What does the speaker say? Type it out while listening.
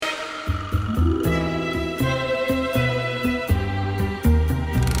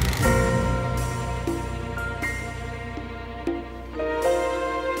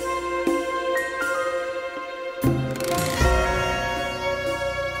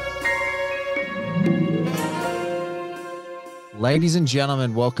Ladies and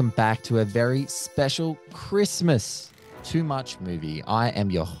gentlemen, welcome back to a very special Christmas Too Much movie. I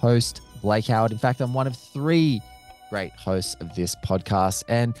am your host, Blake Howard. In fact, I'm one of three great hosts of this podcast.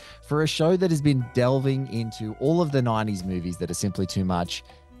 And for a show that has been delving into all of the 90s movies that are simply too much,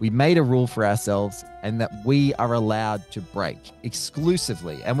 we made a rule for ourselves and that we are allowed to break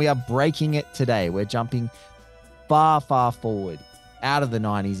exclusively. And we are breaking it today. We're jumping far, far forward out of the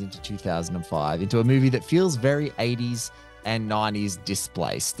 90s into 2005, into a movie that feels very 80s and 90s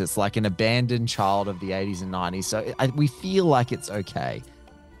displaced. It's like an abandoned child of the 80s and 90s. So we feel like it's okay.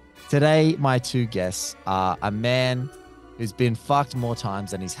 Today, my two guests are a man who's been fucked more times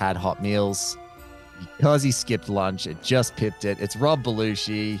than he's had hot meals because he skipped lunch. It just pipped it. It's Rob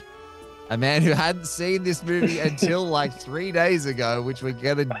Belushi, a man who hadn't seen this movie until like 3 days ago, which we're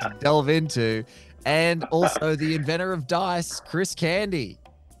going to delve into. And also the inventor of dice, Chris Candy.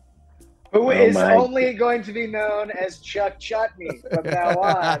 Who is only going to be known as Chuck Chutney from now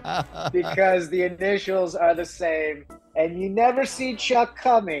on because the initials are the same and you never see Chuck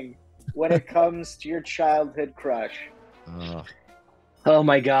coming when it comes to your childhood crush. Oh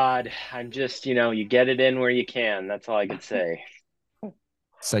my God. I'm just, you get it in where you can. That's all I can say.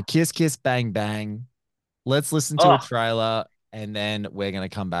 So Kiss Kiss Bang Bang. Let's listen to a trailer and then we're going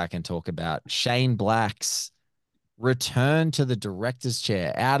to come back and talk about Shane Black's return to the director's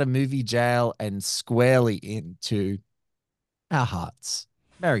chair, out of movie jail and squarely into our hearts.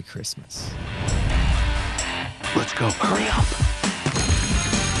 Merry Christmas. Let's go. Hurry up.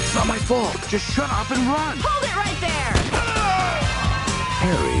 It's not my fault. Just shut up and run. Hold it right there.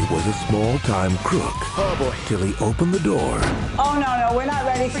 Harry was a small-time crook. Oh, boy. Till he opened the door. Oh, no, we're not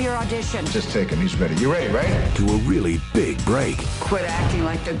ready for your audition. Just take him. He's ready. You ready, right? To a really big break. Quit acting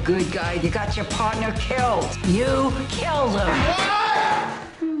like the good guy. You got your partner killed. You killed him.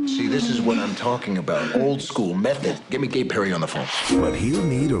 See, this is what I'm talking about. Old school method. Get me Gabe Perry on the phone. But he'll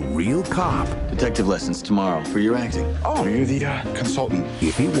need a real cop. Detective lessons tomorrow for your acting. Oh, you're the consultant.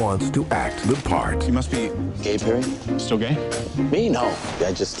 If he wants to act the part. You must be Gabe Perry? still gay? Me? No.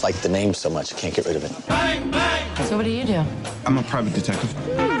 I just like the name so much, I can't get rid of it. Bang, bang. So what do you do? I'm a private detective.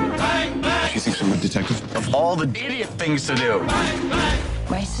 Bang, bang. She thinks I'm a detective. Of all the idiot things to do. Bang, bang.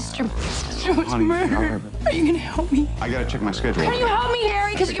 My sister was Honey, murdered. Are you going to help me? I gotta check my schedule. Can you help me,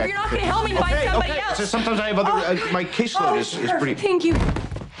 Harry? Because if you're not going to help me, find somebody else. So sometimes I have other. My caseload is pretty. Thank you.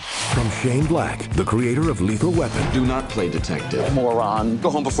 From Shane Black, the creator of Lethal Weapon. Do not play detective. Moron.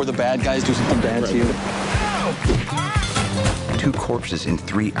 Go home before the bad guys do something bad to you. 2 corpses in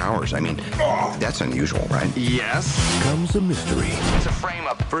 3 hours. I mean, that's unusual, right? Yes. Comes a mystery. It's a frame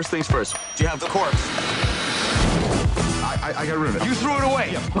up. First things first. Do you have the corpse? I got rid of it. You threw it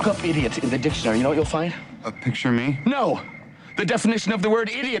away. Look up idiot in the dictionary. You know what you'll find? A picture of me? No. The definition of the word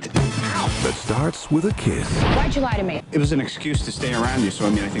idiot. That starts with a kiss. Why'd you lie to me? It was an excuse to stay around you, so I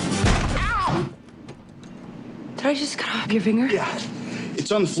think. Ow! Did I just cut off your finger? Yeah.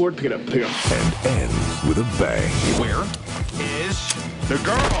 It's on the floor. Pick it up. Pick it up. And ends with a bang. Where is the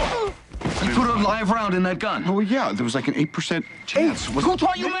girl? You put a live round in that gun. Oh, yeah. There was like an 8% chance. Who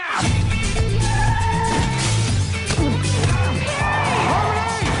taught you math?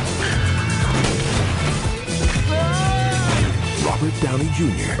 Robert Downey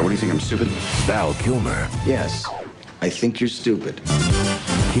Jr. What do you think, I'm stupid? Val Kilmer. Yes. I think you're stupid.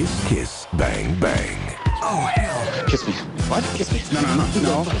 Kiss Kiss Bang Bang. Oh, hell. Kiss me. What? Kiss me.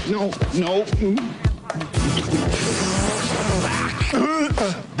 No.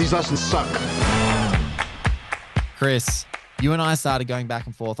 These lessons suck. Chris, you and I started going back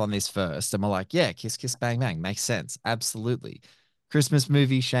and forth on this first, and we're like, yeah, Kiss Kiss Bang Bang makes sense. Absolutely. Christmas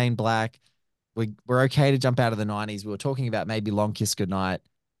movie, Shane Black. We're okay to jump out of the 90s. We were talking about maybe Long Kiss Goodnight.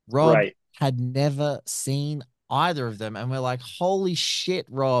 Rob had never seen either of them, and we're like, holy shit,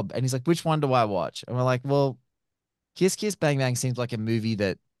 Rob. And he's like, which one do I watch? And we're like, well, Kiss Kiss Bang Bang seems like a movie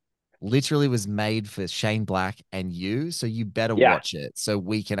that literally was made for Shane Black and you, so you better watch it so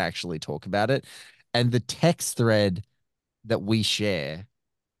we can actually talk about it. And the text thread that we share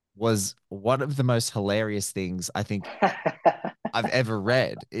was one of the most hilarious things I think I've ever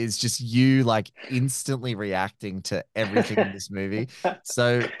read, is just you like instantly reacting to everything in this movie.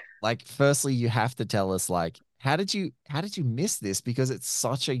 So like, firstly, you have to tell us, like, how did you miss this? Because it's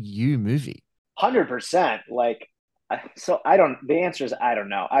such a you movie. 100%. Like, so the answer is, I don't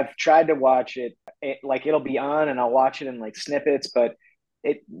know. I've tried to watch it. It'll be on and I'll watch it in like snippets, but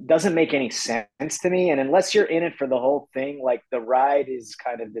it doesn't make any sense to me. And unless you're in it for the whole thing, like the ride is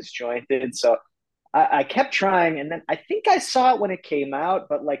kind of disjointed. So I kept trying, and then I think I saw it when it came out,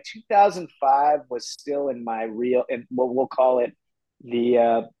 but like 2005 was still in my real, and we'll call it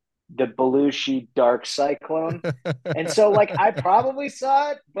the the Belushi Dark Cyclone. And so like I probably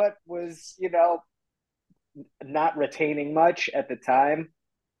saw it, but was, not retaining much at the time.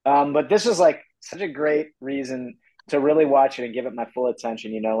 But this was like such a great reason to really watch it and give it my full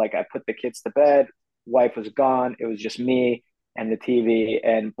attention. Like I put the kids to bed, wife was gone, it was just me and the TV,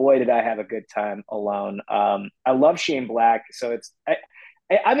 and boy, did I have a good time alone. I love Shane Black, so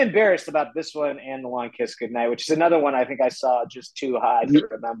I'm embarrassed about this one and The Long Kiss Goodnight, which is another one I think I saw just too high to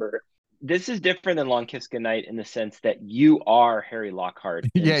remember. This is different than Long Kiss Goodnight in the sense that you are Harry Lockhart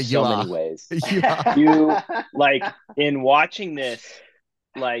in so many ways. You like in watching this,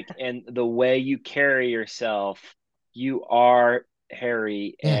 like, and the way you carry yourself, you are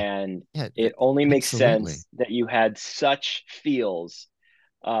Harry, and it only makes sense that you had such feels,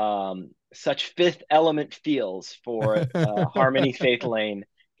 such Fifth Element feels for Harmony Faith Lane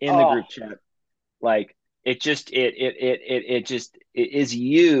in the group chat. Like it is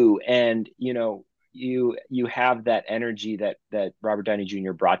you, and you have that energy that Robert Downey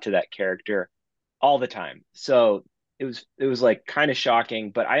Jr. brought to that character all the time. So it was like kind of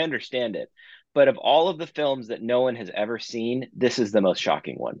shocking, but I understand it. But of all of the films that no one has ever seen, this is the most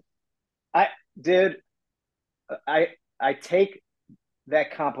shocking one. I take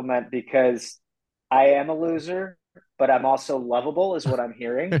that compliment because I am a loser, but I'm also lovable, is what I'm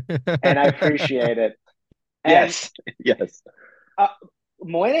hearing, and I appreciate it. And, yes.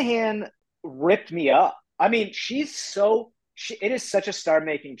 Moynihan ripped me up. I mean, it is such a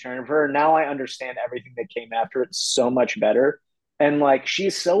star-making turn for her. Now I understand everything that came after it so much better. And like,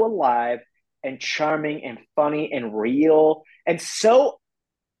 she's so alive and charming and funny and real and so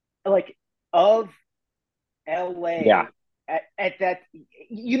like of LA. Yeah. At that,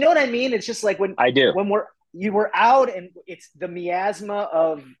 you know what I mean? It's just like when you were out and it's the miasma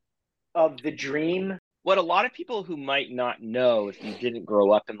of the dream. What a lot of people who might not know if you didn't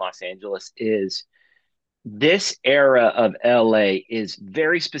grow up in Los Angeles is this era of LA is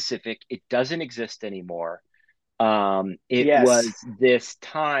very specific. It doesn't exist anymore. It was this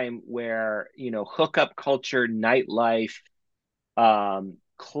time where, hookup culture, nightlife,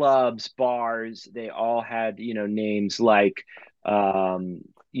 clubs, bars, they all had, names like, Firefly,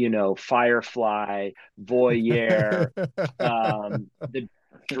 Voyeur,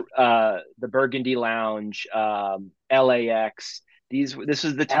 the Burgundy Lounge, LAX. This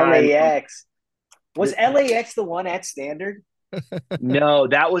was the time. LAX. Was LAX the one at Standard? No,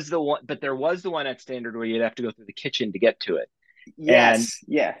 that was the one, but there was the one at Standard where you'd have to go through the kitchen to get to it. Yes.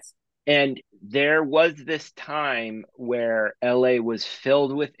 And there was this time where LA was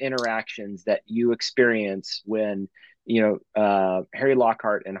filled with interactions that you experience when, Harry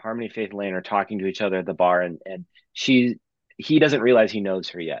Lockhart and Harmony Faith Lane are talking to each other at the bar, and he doesn't realize he knows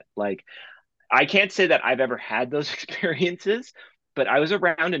her yet. Like, I can't say that I've ever had those experiences, but I was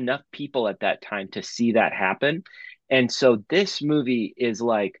around enough people at that time to see that happen. And so this movie is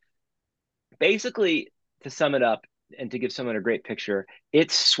like, basically, to sum it up and to give someone a great picture,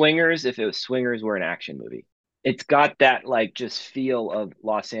 it's Swingers if it was Swingers were an action movie. It's got that like just feel of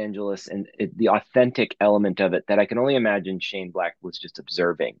Los Angeles and the authentic element of it that I can only imagine Shane Black was just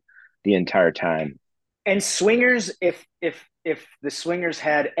observing the entire time. And Swingers, if the Swingers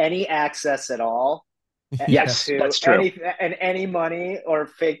had any access at all, yes, that's true, any money or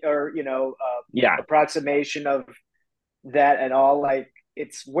fake or approximation of that at all, like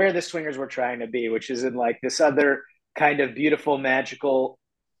it's where the Swingers were trying to be, which is in like this other kind of beautiful, magical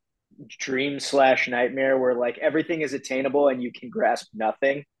dream / nightmare where like everything is attainable and you can grasp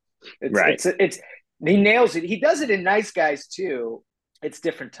nothing. It's he nails it. He does it in Nice Guys too. It's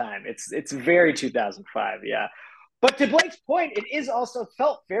different time. It's very 2005. Yeah. But to Blake's point, it is also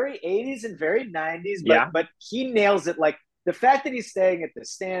felt very 80s and very 90s, but he nails it. Like the fact that he's staying at the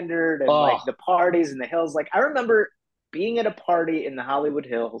Standard and like the parties in the hills. Like I remember being at a party in the Hollywood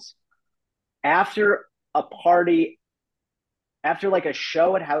Hills after like a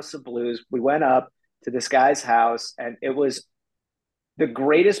show at House of Blues. We went up to this guy's house and it was the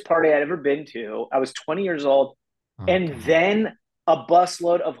greatest party I'd ever been to. I was 20 years old. Then a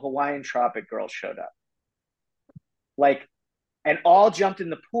busload of Hawaiian Tropic girls showed up. Like, and all jumped in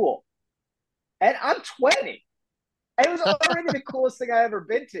the pool. And I'm 20. And it was already the coolest thing I ever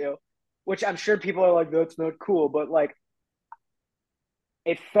been to, which I'm sure people are like, that's not cool. But like,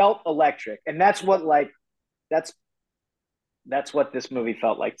 it felt electric. And that's what this movie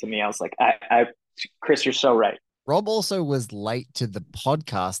felt like to me. I was like, Chris, you're so right. Rob also was late to the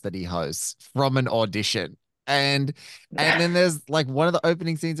podcast that he hosts from an audition. And then there's like one of the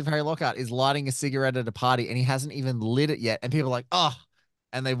opening scenes of Harry Lockhart is lighting a cigarette at a party and he hasn't even lit it yet. And people are like, oh,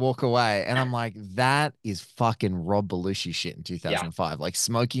 and they walk away. And I'm like, that is fucking Rob Belushi shit in 2005. Like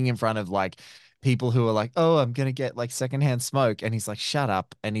smoking in front of like people who are like, oh, I'm gonna get like secondhand smoke. And he's like, shut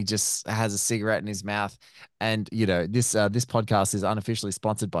up. And he just has a cigarette in his mouth. And this podcast is unofficially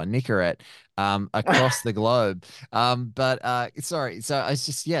sponsored by Nicorette across the globe. Sorry. So it's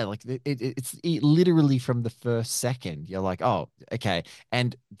just, yeah, like it's literally from the first second, you're like, oh, okay.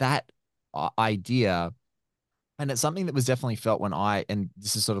 And that idea. And it's something that was definitely felt and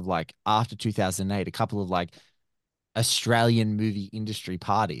this is sort of like after 2008, a couple of like Australian movie industry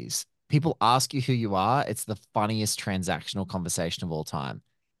parties. People ask you who you are. It's the funniest transactional conversation of all time.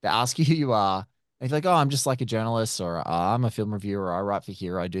 They ask you who you are. And you're like, oh, I'm just like a journalist, or I'm a film reviewer, or I write for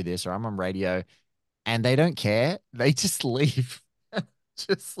Hero, I do this, or I'm on radio. And they don't care. They just leave.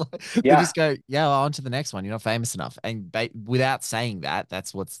 Just like they just go, yeah, well, on to the next one. You're not famous enough. And without saying that,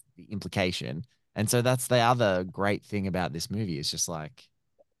 that's what's the implication. And so that's the other great thing about this movie is just like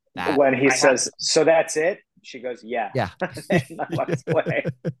that. When he says, so that's it? She goes, yeah. Yeah.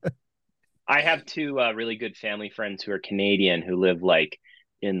 I have two really good family friends who are Canadian who live like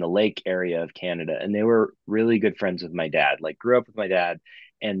in the lake area of Canada. And they were really good friends with my dad, like grew up with my dad.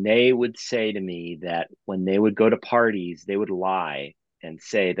 And they would say to me that when they would go to parties, they would lie and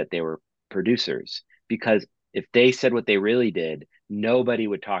say that they were producers, because if they said what they really did, nobody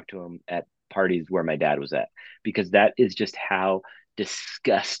would talk to them at parties where my dad was at, because that is just how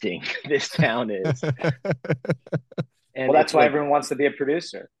disgusting this town is. And well, that's why everyone wants to be a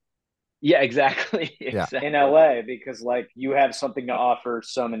producer. Yeah, exactly. In LA, because like you have something to offer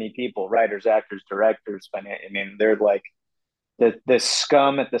so many people, writers, actors, directors. I mean, they're like the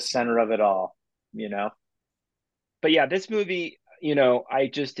scum at the center of it all, you know? But yeah, this movie, you know, I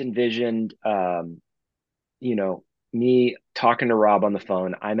just envisioned, you know, me talking to Rob on the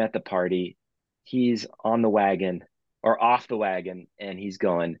phone. I'm at the party. He's on the wagon or off the wagon, and he's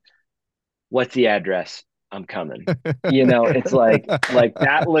going, what's the address? I'm coming. You know, it's like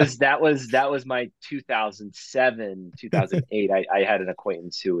that was my 2007, 2008. I had an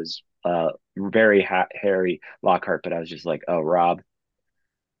acquaintance who was very Harry Lockhart, but I was just like, oh, Rob,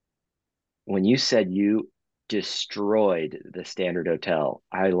 when you said you destroyed the Standard Hotel,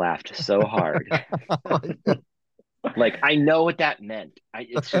 I laughed so hard. Like, I know what that meant.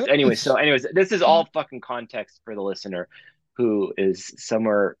 It's just anyways, this is all fucking context for the listener who is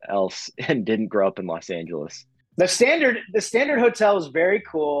somewhere else and didn't grow up in Los Angeles. The Standard Hotel is very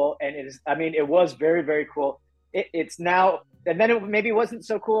cool, and it was very, very cool. It's now, and then it wasn't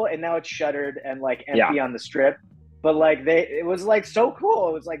so cool, and now it's shuttered and like empty on the strip. But like it was like so cool.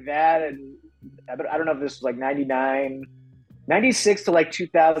 It was like that, and I don't know if this was like 99, 96 to like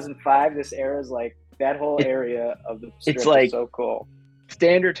 2005. This era is like that whole area of the strip. It's like is so cool.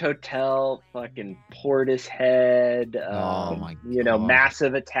 Standard Hotel, fucking Portishead, you know,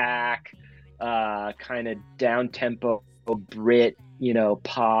 Massive Attack, kind of down tempo Brit, you know,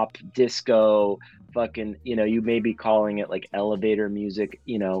 pop, disco, fucking, you know, you may be calling it like elevator music,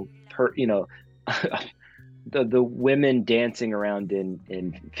 you know, the women dancing around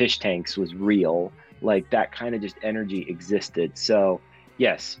in fish tanks was real. Like that kind of just energy existed. So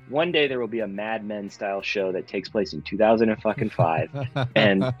yes, one day there will be a Mad Men style show that takes place in 2005,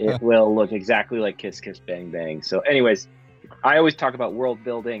 and it will look exactly like Kiss Kiss Bang Bang. So anyways, I always talk about world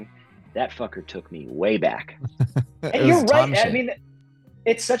building. That fucker took me way back. And you're right. I mean,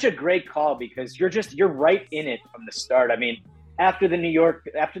 it's such a great call because you're right in it from the start. I mean, after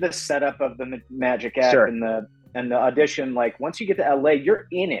the setup of the Magic app and the audition, like once you get to LA, you're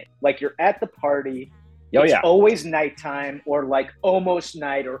in it. Like you're at the party. It's always nighttime or like almost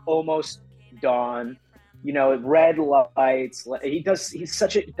night or almost dawn, you know, red lights. He does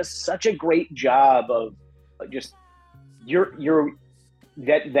such a great job of just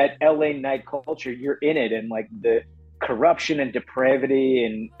that LA night culture. You're in it, and like the corruption and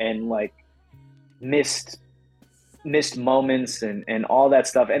depravity and like missed moments and all that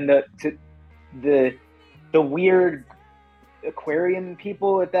stuff. And the weird aquarium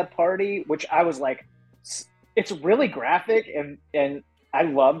people at that party, which I was like, it's really graphic and I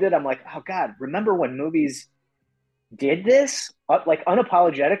loved it. I'm like, oh God, remember when movies did this? Like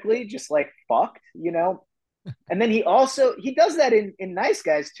unapologetically, just like fucked, you know? And then he does that in Nice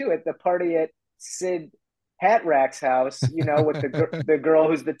Guys too, at the party at Sid Hatrack's house, you know, with the girl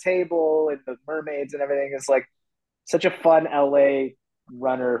who's the table and the mermaids and everything. It's like such a fun LA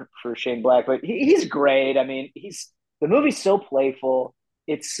runner for Shane Black, but he's great. I mean, the movie's so playful.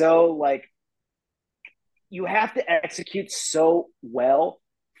 It's so like, you have to execute so well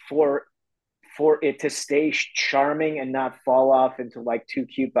for it to stay charming and not fall off into like too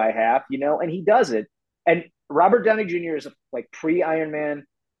cute by half, you know? And he does it. And Robert Downey Jr. is like pre Iron Man.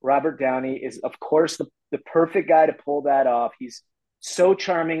 Robert Downey is, of course, the perfect guy to pull that off. He's so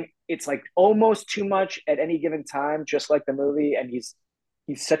charming. It's like almost too much at any given time, just like the movie. And he's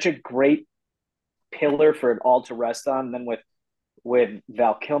such a great pillar for it all to rest on. And then with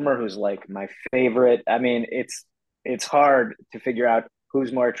Val Kilmer, who's like my favorite. I mean, it's hard to figure out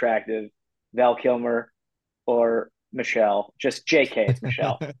who's more attractive, Val Kilmer or Michelle. Just JK, it's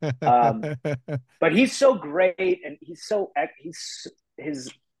Michelle. But he's so great, and he's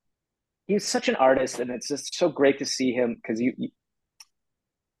such an artist, and it's just so great to see him because you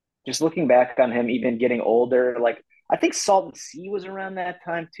just looking back on him, even getting older. Like I think Salt and Sea was around that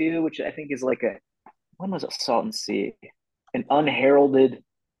time too, which I think is like when was it? Salt and Sea, an unheralded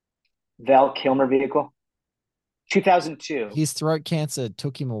Val Kilmer vehicle. 2002. His throat cancer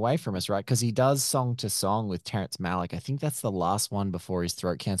took him away from us, right? Because he does Song to Song with Terrence Malick. I think that's the last one before his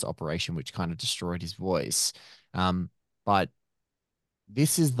throat cancer operation, which kind of destroyed his voice. But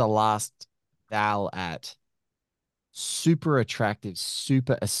this is the last Val at super attractive,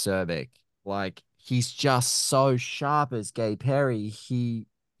 super acerbic. Like he's just so sharp as Gay Perry. He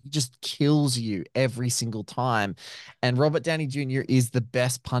just kills you every single time. And Robert Downey Jr. is the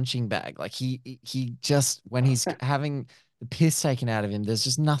best punching bag. Like he just, when he's having the piss taken out of him, there's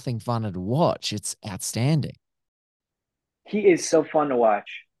just nothing funner to watch. It's outstanding. He is so fun to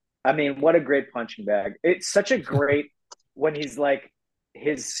watch. I mean, what a great punching bag. It's such a great when he's like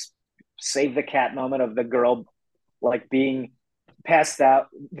his save the cat moment of the girl like being passed out,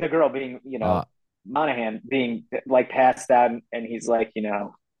 the girl being, Monahan being like passed out, and he's like,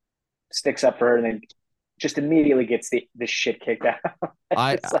 sticks up for her and then just immediately gets the shit kicked out.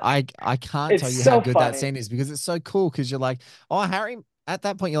 I can't tell you how good that scene is because it's so cool because you're like, oh, Harry, at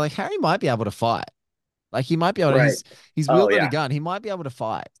that point, you're like, Harry might be able to fight. Like he might be able to, he's wielding a gun. He might be able to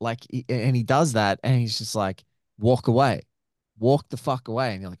fight. Like, and he does that and he's just like, walk the fuck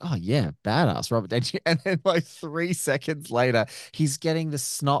away. And you're like, oh yeah, badass Robert Downey. And then like 3 seconds later, he's getting the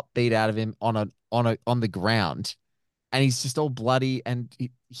snot beat out of him on the ground. And he's just all bloody and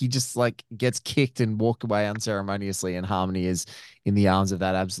he just like gets kicked and walked away unceremoniously. And Harmony is in the arms of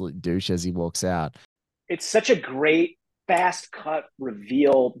that absolute douche as he walks out. It's such a great fast cut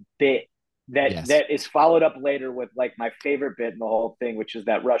reveal bit that is followed up later with like my favorite bit in the whole thing, which is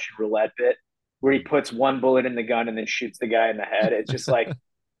that Russian roulette bit where he puts one bullet in the gun and then shoots the guy in the head. It's just like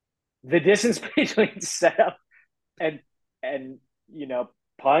the distance between setup and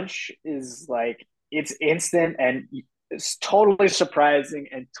punch is like it's instant and it's totally surprising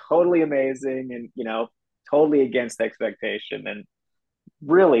and totally amazing and totally against expectation and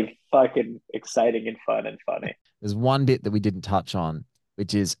really fucking exciting and fun and funny. There's one bit that we didn't touch on,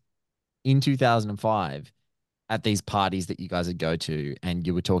 which is in 2005 at these parties that you guys would go to, and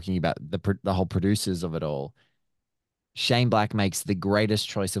you were talking about the whole producers of it all. Shane Black makes the greatest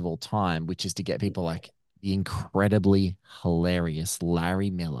choice of all time, which is to get people like the incredibly hilarious Larry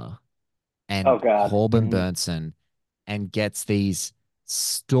Miller and Corbin Burnson, and gets these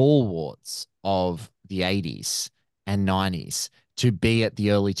stalwarts of the 80s and 90s to be at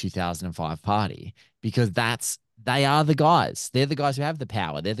the early 2005 party because they are the guys. They're the guys who have the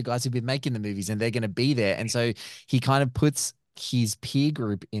power. They're the guys who've been making the movies and they're going to be there. And so he kind of puts his peer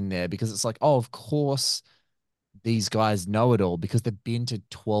group in there because it's like, oh, of course these guys know it all because they've been to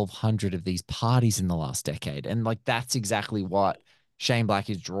 1,200 of these parties in the last decade. And like, that's exactly what Shane Black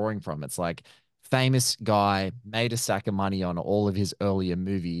is drawing from. It's like famous guy, made a sack of money on all of his earlier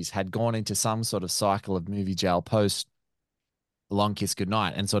movies, had gone into some sort of cycle of movie jail post Long Kiss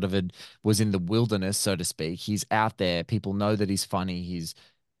Goodnight and sort of was in the wilderness, so to speak. He's out there. People know that he's funny. He's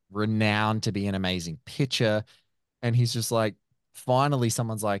renowned to be an amazing pitcher. And he's just like, finally,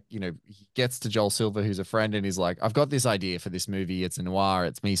 someone's like, he gets to Joel Silver, who's a friend, and he's like, I've got this idea for this movie. It's a noir.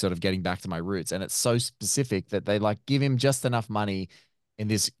 It's me sort of getting back to my roots. And it's so specific that they like give him just enough money in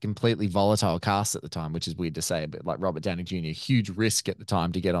this completely volatile cast at the time, which is weird to say, but like Robert Downey Jr., huge risk at the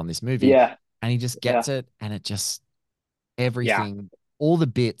time to get on this movie. Yeah. And he just gets it. And it just, everything, all the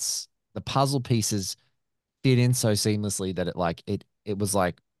bits, the puzzle pieces fit in so seamlessly that it was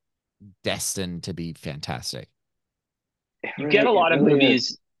like destined to be fantastic. You get a lot of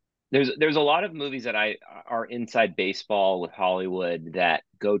movies. There's a lot of movies that are inside baseball with Hollywood that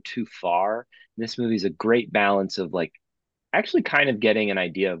go too far. This movie is a great balance of like actually kind of getting an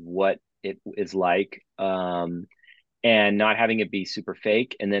idea of what it is like, and not having it be super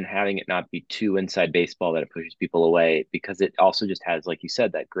fake, and then having it not be too inside baseball that it pushes people away, because it also just has, like you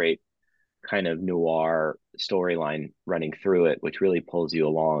said, that great kind of noir storyline running through it, which really pulls you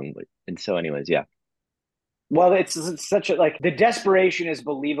along. And so anyways, yeah. Well, it's such a like the desperation is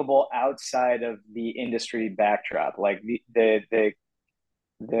believable outside of the industry backdrop. Like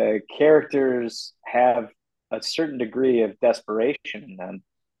the characters have a certain degree of desperation in them,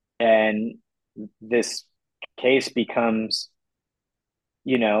 and this case becomes,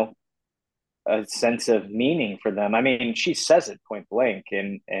 you know, a sense of meaning for them. I mean, she says it point blank,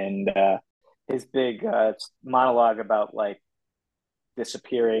 and his big monologue about like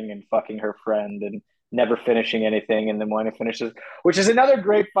disappearing and fucking her friend and never finishing anything, and then when he finishes, which is another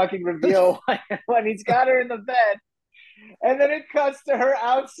great fucking reveal when he's got her in the bed, and then it cuts to her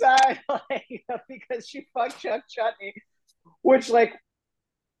outside, like, because she fucked Chuck Chutney, which like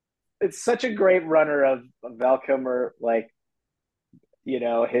it's such a great runner of Val Kilmer, like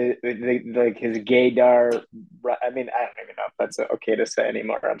like his gaydar. I mean, I don't even know if that's okay to say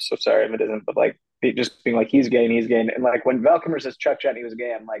anymore. I'm so sorry if it isn't, but like just being like he's gay and he's gay, and like when Val Kilmer says Chuck Chutney was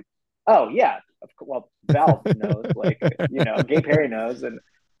gay, I'm like, oh yeah, well Val knows, like Gay Perry knows, and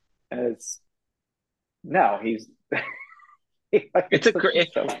it's no, he's It's a great,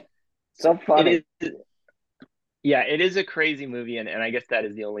 so funny. it is, yeah, it is a crazy movie, and I guess that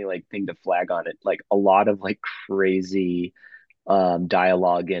is the only like thing to flag on it. Like a lot of like crazy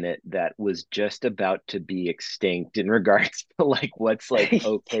dialogue in it that was just about to be extinct in regards to like what's like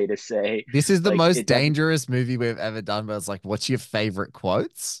okay to say. This is the Like most it doesn't. dangerous movie we've ever done, but it's like, what's your favorite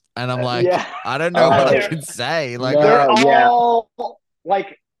quotes? And I'm like, Yeah, I don't know what I they're can say. Like, they're No, yeah, all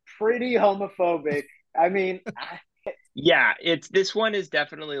like pretty homophobic. I mean, yeah. It's this one is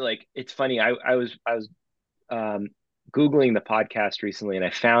definitely like it's funny. I was um Googling the podcast recently and I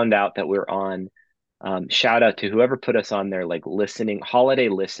found out that we're on shout out to whoever put us on their like listening holiday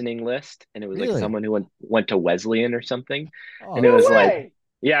listening list. And it was like really? someone who went to Wesleyan or something. Oh, And it no was that's like, way.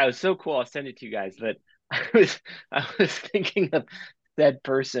 yeah, it was so cool. I'll send it to you guys. But I was thinking of that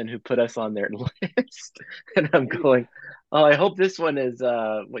person who put us on their list. And I'm going, oh, I hope this one is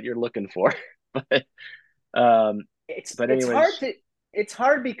what you're looking for. But um It's but it's hard anyways, to it's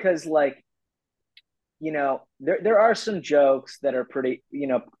hard because like there are some jokes that are pretty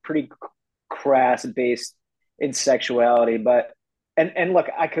crass based in sexuality, but and look,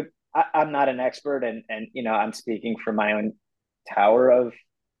 I'm not an expert, and I'm speaking from my own tower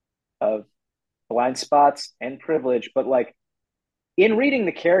of blind spots and privilege, but like in reading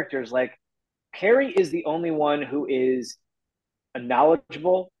the characters, like Perry is the only one who is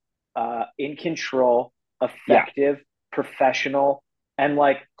knowledgeable, in control, yeah, effective, professional, and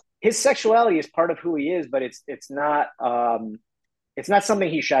like his sexuality is part of who he is, but it's not something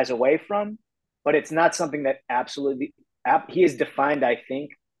he shies away from, but it's not something that absolutely he is defined. I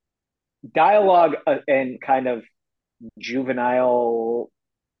think dialogue and kind of juvenile,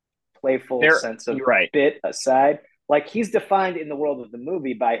 playful there sense of you're right. bit aside, like he's defined in the world of the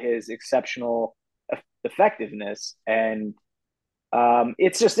movie by his exceptional effectiveness, and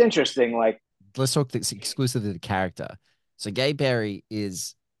it's just interesting. Like, let's talk this exclusively the character. So Gay Perry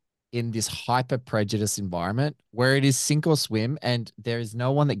is in this hyper prejudiced environment where it is sink or swim, and there is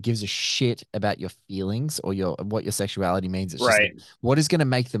no one that gives a shit about your feelings or your what your sexuality means. It's just like Right. what is going to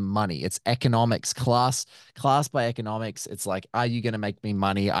make them money. It's economics, class by economics. It's like, are you going to make me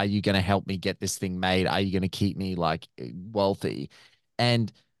money? Are you going to help me get this thing made? Are you going to keep me like wealthy?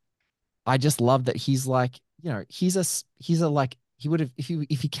 And I just love that he's like, he's a like he would have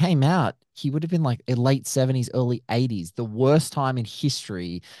if he came out, he would have been like a late 70s, early 80s, the worst time in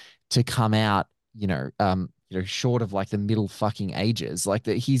history to come out, short of like the middle fucking ages. Like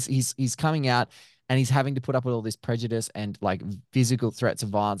that he's coming out and he's having to put up with all this prejudice and like physical threats of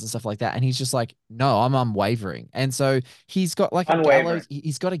violence and stuff like that. And he's just like, no, I'm unwavering. And so he's got like a unwavering. gallows,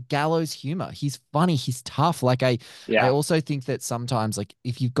 he's got a gallows humor. He's funny, he's tough. Like I Yeah. also think that sometimes, like,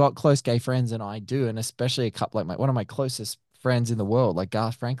 if you've got close gay friends, and I do, and especially a couple like one of my closest friends in the world, like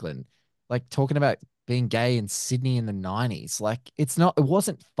Garth Franklin, like talking about being gay in Sydney in the 90s, like it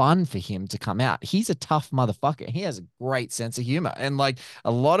wasn't fun for him to come out. He's a tough motherfucker. He has a great sense of humor. And like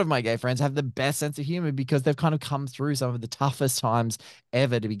a lot of my gay friends have the best sense of humor because they've kind of come through some of the toughest times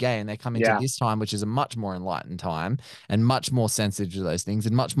ever to be gay. And they come into Yeah. this time, which is a much more enlightened time and much more sensitive to those things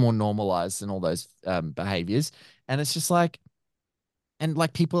and much more normalized and all those behaviors. And it's just like, and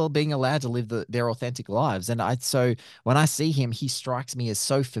like people are being allowed to live their authentic lives. And so when I see him, he strikes me as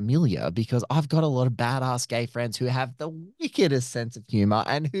so familiar because I've got a lot of badass gay friends who have the wickedest sense of humor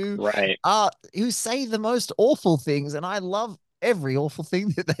and Right. who say the most awful things. And I love every awful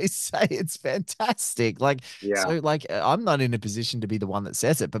thing that they say. It's fantastic. Like, Yeah. so like I'm not in a position to be the one that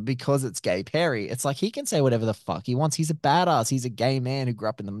says it, but because it's Gay Perry, it's like he can say whatever the fuck he wants. He's a badass. He's a gay man who grew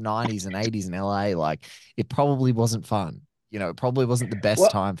up in the 90s and 80s in LA. Like it probably wasn't fun. It probably wasn't the best Well,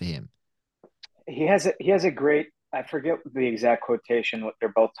 time for him. he has a great, I forget the exact quotation, what they're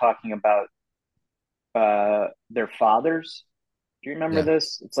both talking about their fathers. Do you remember Yeah.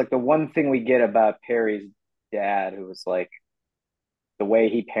 this? It's like the one thing we get about Perry's dad, who was like the way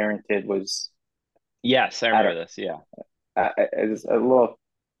he parented was, Yes, I I remember don't, this. Yeah. it's a little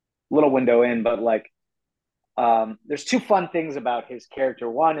window in, but like there's two fun things about his character.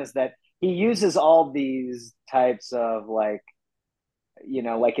 One is that he uses all these types of like,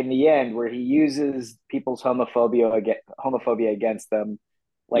 like in the end where he uses people's homophobia against them,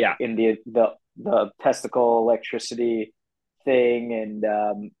 like Yeah. in the testicle electricity thing,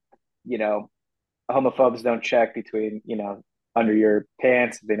 and you know, homophobes don't check between, under your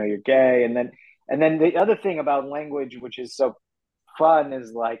pants if they know you're gay, and then the other thing about language, which is so fun,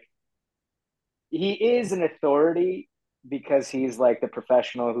 is like he is an authority because he's like the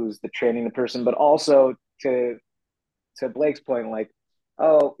professional who's the training the person, but also to Blake's point, like,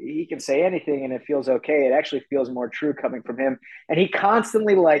 oh, he can say anything and it feels okay. It actually feels more true coming from him, and he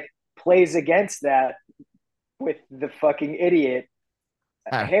constantly like plays against that with the fucking idiot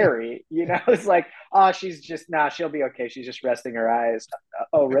Harry. It's like, oh, she's just she'll be okay. She's just resting her eyes.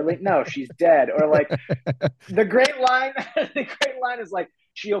 Oh, really? No, she's dead. Or like the great line, the great line is like,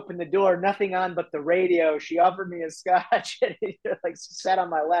 she opened the door, nothing on but the radio. She offered me a scotch and he like sat on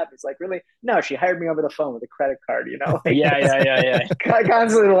my lap. It's like, really? No, she hired me over the phone with a credit card, like Yeah.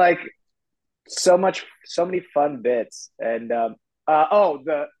 constantly like so many fun bits. And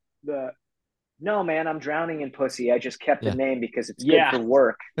the no, man, I'm drowning in pussy. I just kept the name because it's good for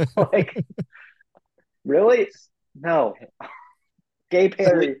work. Like, really? No. Gay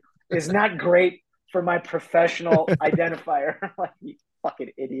Perry is not great for my professional identifier. Like, you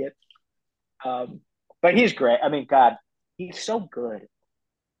fucking idiot. But he's great. I mean, God, he's so good.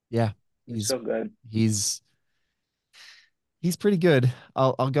 Yeah. He's so good. He's pretty good.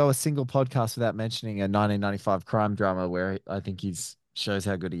 I'll go a single podcast without mentioning a 1995 crime drama where I think he's shows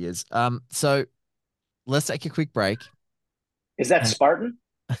how good he is. So let's take a quick break. Is that Spartan?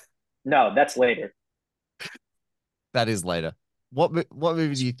 No, that's later. That is later. What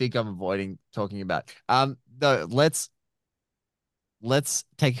movie do you think I'm avoiding talking about? No, let's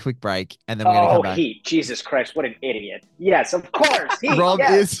take a quick break and then we're gonna come back. Heat. Jesus Christ, what an idiot. Yes, of course. Heat, Rob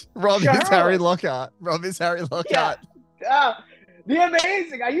yes. is Harry Lockhart. Rob is Harry Lockhart. Yeah. The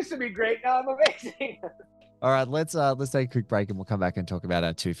Amazing. I used to be great. Now I'm amazing. All right, let's take a quick break and we'll come back and talk about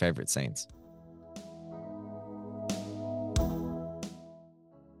our two favorite scenes.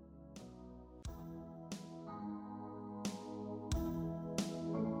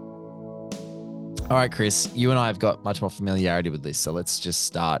 All right, Chris, you and I have got much more familiarity with this, so let's just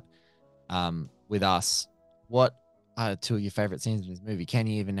start with us. What are two of your favorite scenes in this movie? Can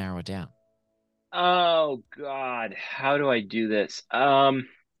you even narrow it down? Oh God, how do I do this?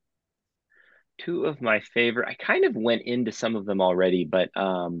 Two of my favorite. I kind of went into some of them already, but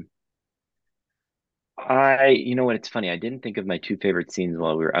you know what? It's funny. I didn't think of my two favorite scenes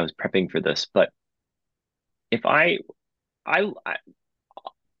while I was prepping for this, but if I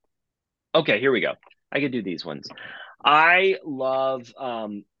okay, here we go. I could do these ones. I love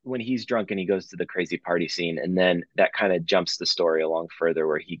when he's drunk and he goes to the crazy party scene, and then that kind of jumps the story along further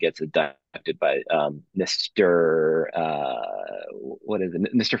where he gets abducted by Mr. What is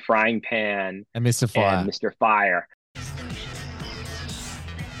it? Mr. Frying Pan and Mr. Fire. And Mr. Fire.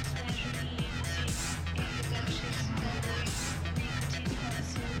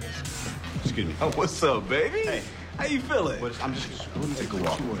 Excuse me. Oh, what's up, baby? Hey. How you feeling? I'm just gonna take a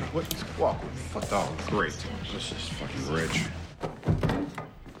walk. Walk with me. Fuck dog. Great. This is fucking rich.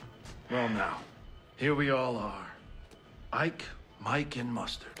 Well, now, here we all are. Ike, Mike, and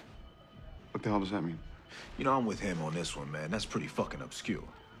Mustard. What the hell does that mean? You know, I'm with him on this one, man. That's pretty fucking obscure.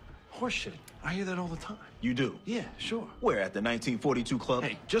 Horseshit. I hear that all the time. You do? Yeah, sure. Where, at the 1942 club?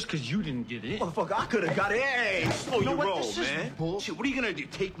 Hey, just because you didn't get in. Motherfucker, I could have got in. Hey, slow your roll, this man. Is bullshit. What are you gonna do?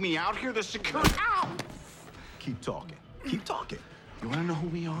 Take me out here? The security? Ow! Keep talking. Keep talking. You want to know who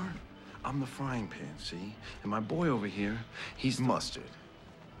we are? I'm the frying pan, see? And my boy over here, he's Mustard.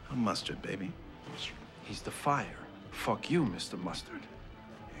 I'm Mustard, baby. He's the fire. Fuck you, Mr. Mustard.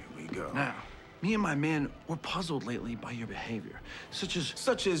 Here we go. Now, me and my man, we're puzzled lately by your behavior. Such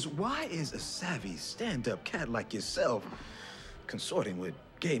as why is a savvy stand-up cat like yourself consorting with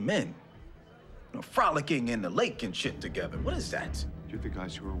gay men? You know, frolicking in the lake and shit together. What is that? You're the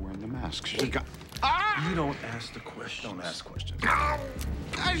guys who are wearing the masks. You don't ask the questions. Don't ask questions.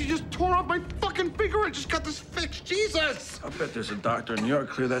 Guys, you just tore off my fucking finger. I just got this fixed. Jesus! I bet there's a doctor in New York.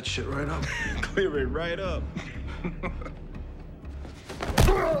 Clear that shit right up. Clear it right up.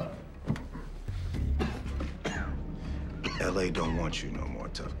 LA don't want you no more,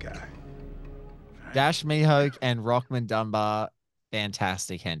 tough guy. Dash Mihok and Rockman Dunbar,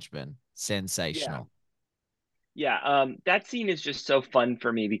 fantastic henchmen. Sensational. Yeah, that scene is just so fun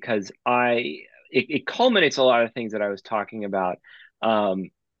for me because it culminates a lot of things that I was talking about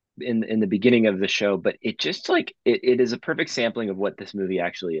in the beginning of the show, but it just like it is a perfect sampling of what this movie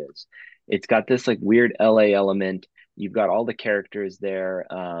actually is. It's got this like weird LA element. You've got all the characters there.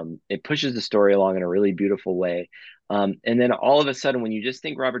 It pushes the story along in a really beautiful way. And then all of a sudden, when you just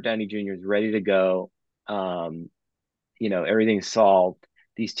think Robert Downey Jr. is ready to go, everything's solved.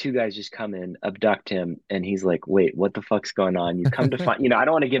 These two guys just come in, abduct him, and he's like, wait, what the fuck's going on? You come to find, I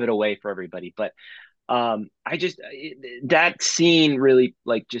don't want to give it away for everybody, but that scene really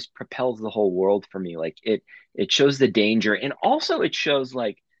like just propels the whole world for me. Like it shows the danger, and also it shows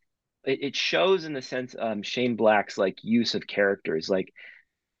like it shows in the sense Shane Black's like use of characters. Like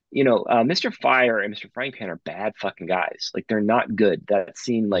Mr. Fire and Mr. Frying Pan are bad fucking guys. Like they're not good. That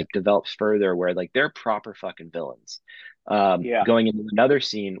scene like develops further where like they're proper fucking villains. Going into another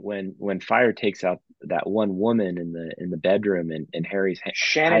scene when Fire takes out that one woman in the bedroom and Harry's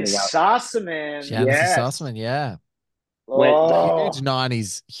Shannon Sossamon. Sossamon, yeah.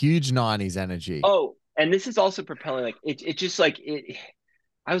 Huge 90s energy. Oh, and this is also propelling like it just like it.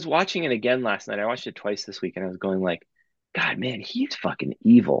 I was watching it again last night. I watched it twice this week, and I was going like, God, man, he's fucking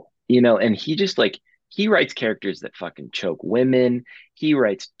evil, and he just like, he writes characters that fucking choke women.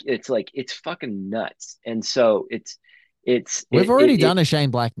 It's fucking nuts. And so we've already done a Shane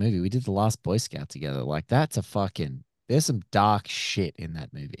Black movie. We did The Last Boy Scout together. Like there's some dark shit in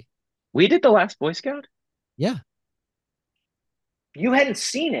that movie. We did The Last Boy Scout? Yeah. You hadn't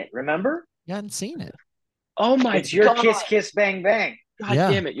seen it, remember? You hadn't seen it. Oh my God. It's your Kiss Kiss Bang Bang. God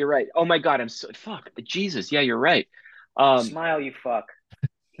damn it, you're right. Oh my God, Jesus, yeah, you're right. Smile, you fuck.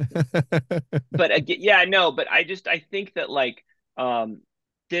 But again, but I think that like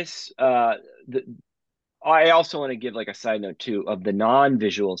this I also want to give like a side note too of the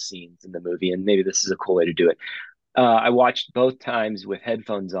non-visual scenes in the movie, and maybe this is a cool way to do it. I watched both times with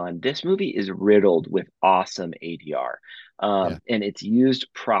headphones on. This movie is riddled with awesome ADR. And it's used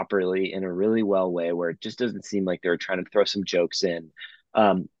properly in a really well way where it just doesn't seem like they're trying to throw some jokes in.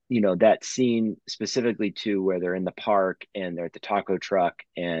 That scene specifically too, where they're in the park and they're at the taco truck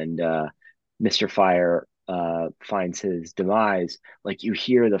and Mr. Fire finds his demise. Like you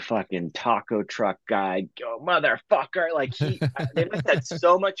hear the fucking taco truck guy go, motherfucker. Like they must have had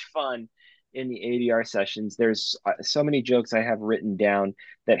so much fun in the ADR sessions. There's so many jokes I have written down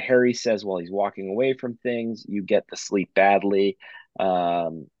that Harry says while he's walking away from things. You get the sleep badly.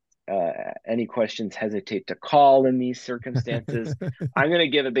 Any questions, hesitate to call in these circumstances. I'm going to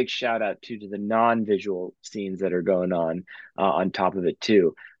give a big shout out to the non-visual scenes that are going on top of it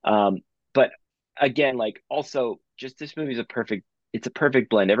too. But again, like also just this movie is it's a perfect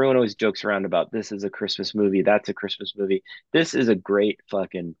blend. Everyone always jokes around about this is a Christmas movie. That's a Christmas movie. This is a great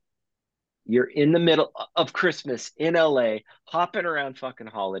fucking, you're in the middle of Christmas in LA, hopping around fucking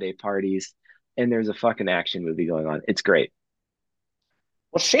holiday parties, and there's a fucking action movie going on. It's great.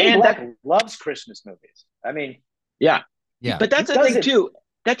 Well, Shane Black loves Christmas movies. I mean, yeah. But that's the thing too.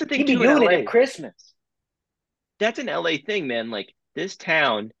 That's the thing he'd be too. Doing it at Christmas. That's an LA thing, man. Like this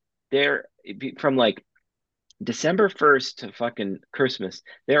town, from like December 1st to fucking Christmas,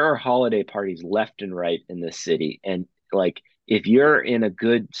 there are holiday parties left and right in this city, and like if you're in a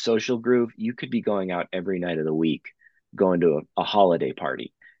good social groove, you could be going out every night of the week, going to a holiday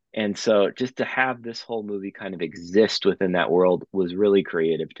party. And so just to have this whole movie kind of exist within that world was really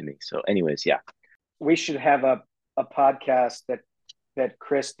creative to me. So anyways, yeah. We should have a podcast that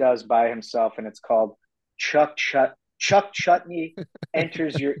Chris does by himself, and it's called Chuck Chutney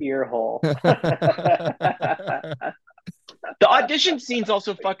Enters Your Ear Hole. The audition scene's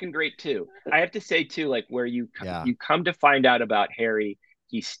also fucking great too. I have to say too, like where you come to find out about Harry,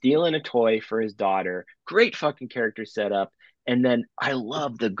 he's stealing a toy for his daughter. Great fucking character setup. And then I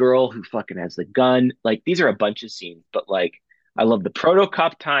love the girl who fucking has the gun. Like these are a bunch of scenes, but like I love the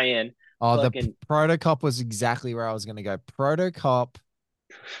Protocop tie-in. Oh, the Protocop was exactly where I was going to go. Protocop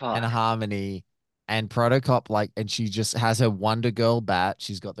and Harmony. And Protocop, like, and she just has her Wonder Girl bat.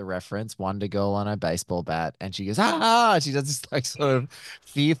 She's got the reference Wonder Girl on her baseball bat, and she goes, ah! She does this like sort of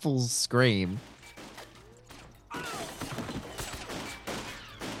fearful scream.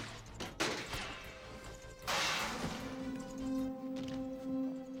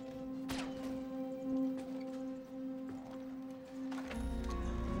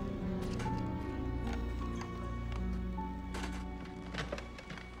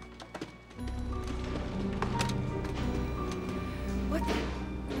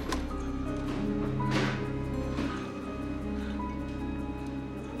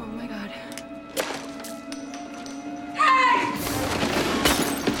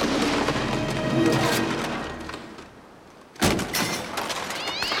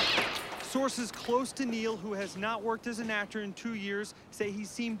 Sources close to Neil, who has not worked as an actor in 2 years, say he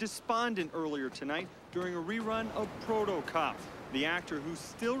seemed despondent earlier tonight during a rerun of Proto Cop. The actor, who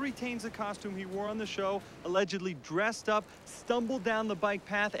still retains the costume he wore on the show, allegedly dressed up, stumbled down the bike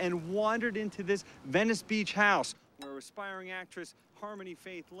path, and wandered into this Venice Beach house, where aspiring actress Harmony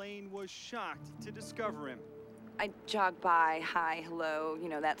Faith Lane was shocked to discover him. I jog by, hi, hello, you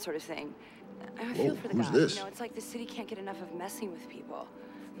know, that sort of thing. I feel for the who's guy. this? You know, it's like the city can't get enough of messing with people.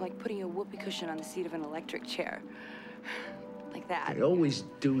 Like putting a whoopee cushion on the seat of an electric chair. Like that. They always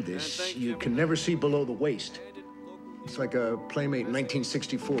do this. You can never see below the waist. It's like a Playmate in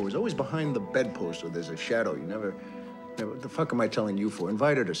 1964. It was always behind the bedpost where there's a shadow. You never, what the fuck am I telling you for?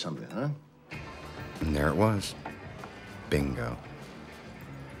 Invite her to something, huh? And there it was. Bingo.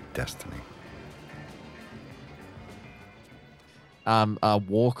 Destiny.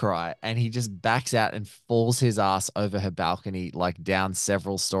 War cry, and he just backs out and falls his ass over her balcony, like down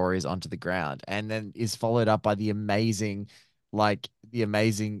several stories onto the ground, and then is followed up by the amazing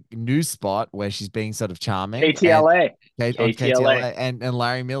news spot where she's being sort of charming. KTLA. On KTLA, and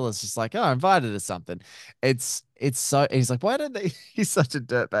Larry Miller's just like, oh, I invited her to something. It's so, he's like, why don't they, he's such a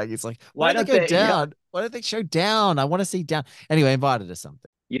dirtbag. He's like, why don't they go down? Why don't they show down? I want to see down. Anyway, invited her to something.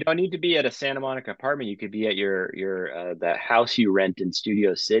 You don't need to be at a Santa Monica apartment. You could be at your that house you rent in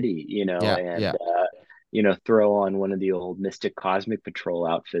Studio City, you know, you know, throw on one of the old Mystic Cosmic Patrol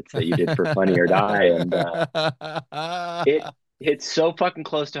outfits that you did for Funny or Die, and it's so fucking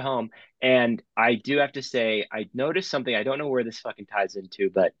close to home. And I do have to say, I noticed something. I don't know where this fucking ties into,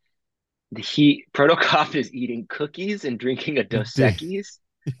 but Proto Cop is eating cookies and drinking a Dos Equis.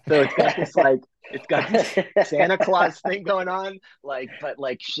 So it's got this it's got this Santa Claus thing going on, but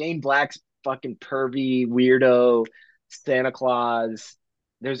Shane Black's fucking pervy weirdo Santa Claus.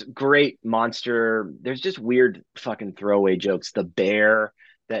 There's great monster. There's just weird fucking throwaway jokes. The bear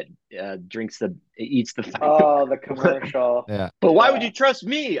that eats the the commercial. Yeah. But why would you trust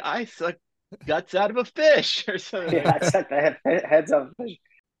me? I suck guts out of a fish or something. Yeah, I suck the heads off a fish.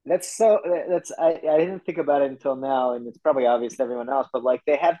 I didn't think about it until now, and it's probably obvious to everyone else, but like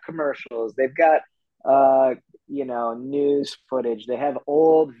they have commercials, they've got news footage, they have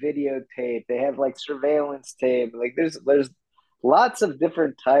old videotape, they have like surveillance tape, like there's lots of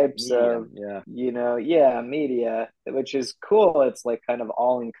different types of media, which is cool. It's like kind of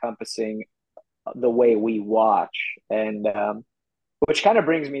all encompassing the way we watch, and which kind of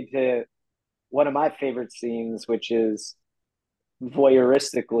brings me to one of my favorite scenes, which is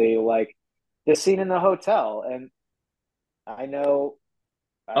voyeuristically like the scene in the hotel. And I know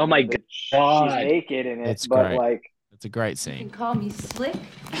oh my god, she's naked in it, it's but great. like it's a great You scene. can call me Slick.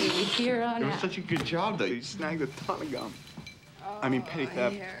 Baby, here on It was out. such a good job, though. You snagged a ton of gum. I mean, petty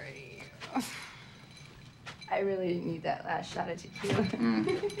theft. Harry. I really didn't need that last shot of tequila.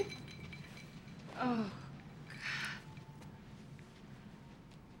 Oh.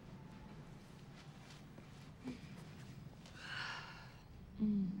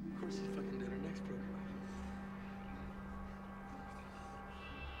 Of course, he's fucking did our next program.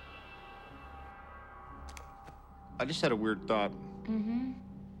 I just had a weird thought. Mm-hmm.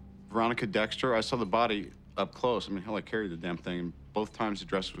 Veronica Dexter, I saw the body up close. I mean, hell, I carried the damn thing. And both times the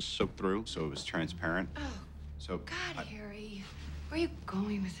dress was soaked through, so it was transparent. Oh, so God, Harry. Where are you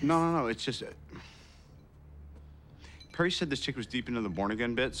going with this? No. It's just... Perry said this chick was deep into the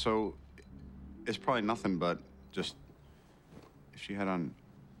born-again bit, so it's probably nothing but just... If she had on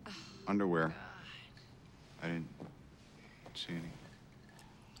underwear, I didn't see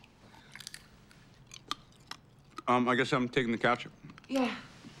any. I guess I'm taking the couch. Yeah,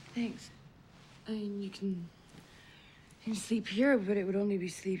 thanks. I mean, you can sleep here, but it would only be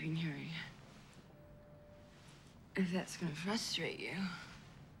sleeping, Harry. If that's gonna frustrate you.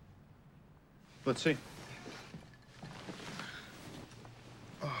 Let's see.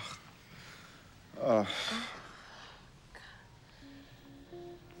 Oh,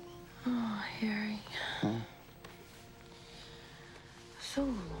 Harry. Huh? So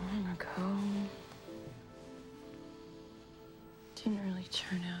long ago. Didn't really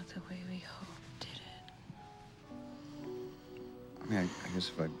turn out the way we hoped, did it? I mean, I guess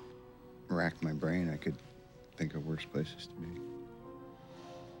if I racked my brain, I could think of worse places to be.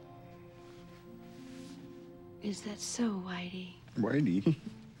 Is that so, Whitey? Whitey? You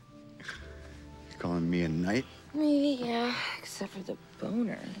calling me a knight? Maybe, yeah. Except for the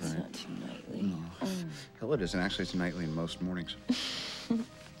boner. It's not too nightly. No. Hell, it isn't. Actually, it's nightly in most mornings.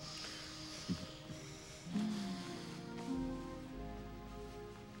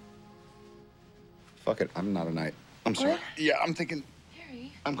 Fuck it, I'm not a knight. I'm sorry. What? Yeah, I'm thinking.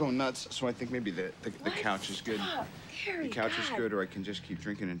 Harry. I'm going nuts. So I think maybe the couch is good. Stop. Harry, The couch is God. good, or I can just keep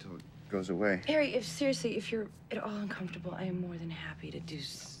drinking until goes away. Harry, if you're at all uncomfortable, I am more than happy to do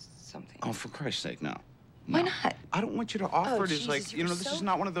something. Oh, for Christ's sake, no. Why not? I don't want you to offer it as Jesus, like, you were this so- is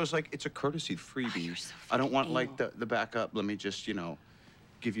not one of those like, it's a courtesy freebie. I don't want like the backup. Let me just,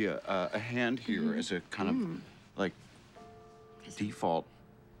 give you a hand here as a kind of like default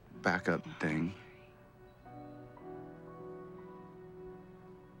backup thing.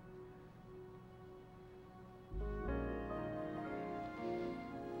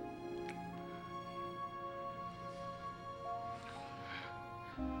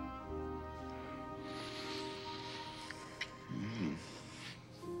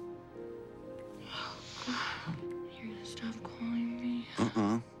 You're gonna stop calling me?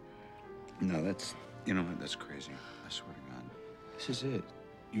 No, that's crazy. I swear to God. This is it.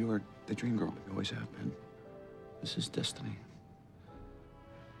 You are the dream girl. You always have been. This is destiny.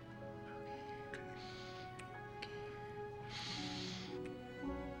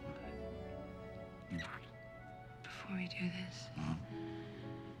 Before we do this, I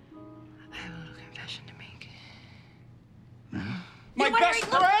have a little confession to make. My You best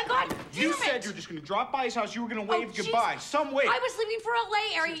Look, friend? God You damn said it. you were just gonna drop by his house. You were gonna wave jeez. goodbye. Some way. I was leaving for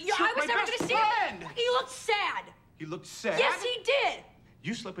LA, Ari. Shoot, I was my never best gonna see friend. him. He looked sad. He looked sad. Yes, he did.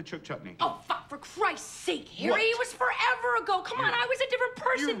 You slept with Chuck Chutney. Oh, fuck, for Christ's sake, Harry. What? It was forever ago. Come on, I was a different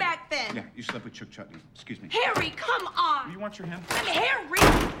person back then. Yeah, you slept with Chuck Chutney. Excuse me. Harry, come on. You want your hand? I'm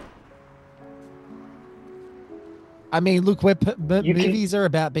Harry. I mean, look, movies are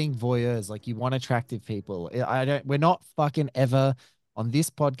about being voyeurs. Like, you want attractive people. We're not fucking ever on this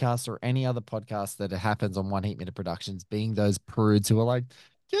podcast or any other podcast that happens on One Heat Minute Productions being those prudes who are like,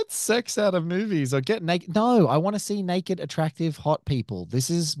 get sex out of movies or get naked. No, I want to see naked, attractive, hot people. This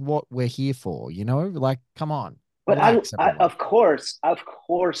is what we're here for, Like, come on. But Relax, of course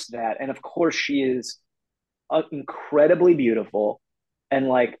that, and of course she is incredibly beautiful, and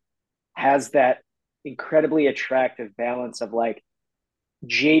like has that incredibly attractive balance of like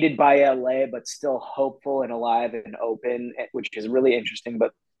jaded by LA, but still hopeful and alive and open, which is really interesting.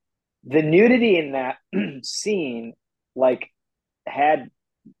 But the nudity in that scene, like, had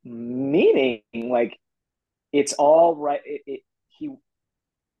meaning. Like, it's all right.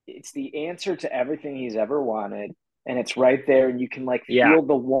 It's the answer to everything he's ever wanted, and it's right there, and you can like feel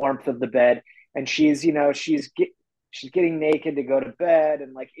the warmth of the bed. And she's, she's getting naked to go to bed,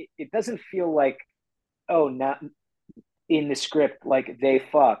 and like it doesn't feel like, oh, not in the script, like they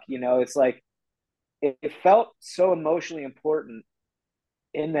fuck. It's like it felt so emotionally important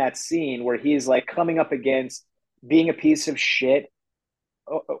in that scene where he's like coming up against being a piece of shit,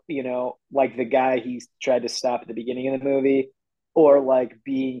 like the guy he tried to stop at the beginning of the movie, or like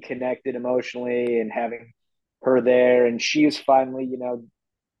being connected emotionally and having her there, and she is finally,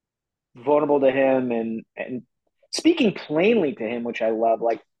 vulnerable to him and speaking plainly to him, which I love.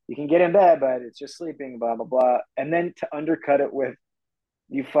 Like, you can get in bed, but it's just sleeping, blah blah blah, and then to undercut it with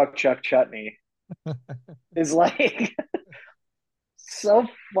 "you fuck Chuck Chutney" is like so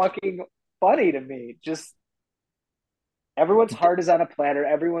fucking funny to me. Just everyone's heart is on a platter.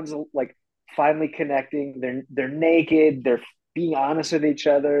 Everyone's like finally connecting. They're naked. They're being honest with each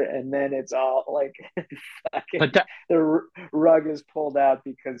other, and then it's all like the rug is pulled out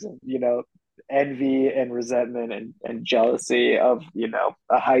because of envy and resentment and jealousy of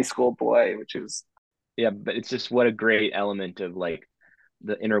a high school boy, which is but it's just what a great element of like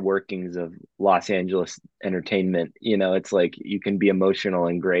the inner workings of Los Angeles entertainment. It's like you can be emotional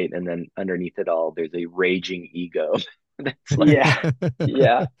and great, and then underneath it all there's a raging ego. That's like...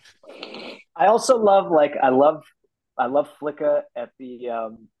 yeah. I also love I love Flicka at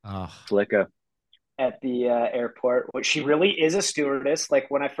the Flicka at the airport, which she really is a stewardess.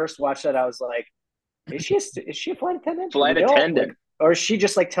 Like, when I first watched that, I was like, is she a flight attendant? Or is she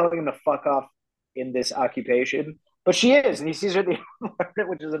just like telling him to fuck off in this occupation? But she is, and he sees her at the airport,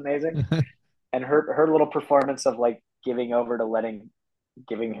 which is amazing. And her little performance of like giving him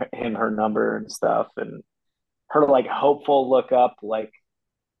her number and stuff, and her like hopeful look up, like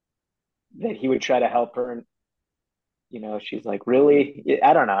that he would try to help her, and she's like, really?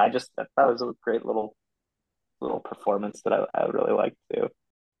 I don't know. I thought it was a great little performance that I really liked too.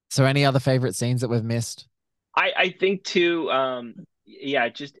 So, any other favorite scenes that we've missed? I think too. I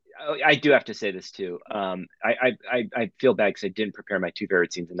do have to say this too. I feel bad because I didn't prepare my two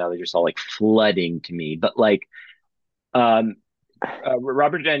favorite scenes, and now they're just all like flooding to me. But like,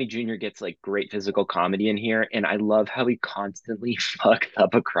 Robert Downey Jr. gets like great physical comedy in here, and I love how he constantly fucks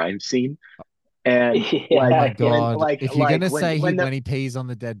up a crime scene. And oh my god! If you're gonna say when he pees on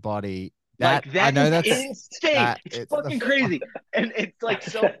the dead body, I know that's insane. It's fucking crazy, and it's like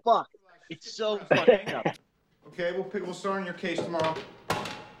so fucked. It's so fucked up. Okay, we'll start on your case tomorrow.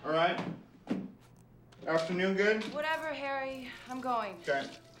 All All right. Afternoon good? Whatever, Harry. I'm going. Okay.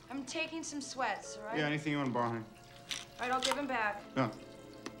 I'm taking some sweats, all right? Yeah, anything you want to borrow, honey? All right, I'll give them back. Yeah.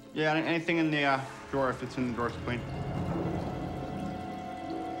 Yeah, anything in the drawer if it's in the drawer to clean.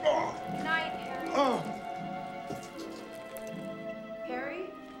 Good night, Harry. Oh. Harry?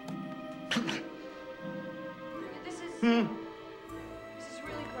 This is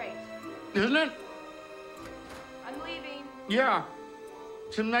really great. Isn't it? I'm leaving. Yeah.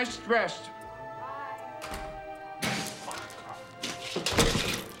 Some nice rest.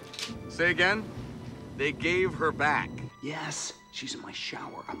 Say again? They gave her back. Yes, she's in my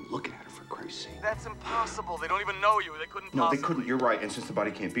shower. I'm looking at her, for Christ's sake. That's impossible. They don't even know you. They couldn't No, possibly. they couldn't. You're right. And since the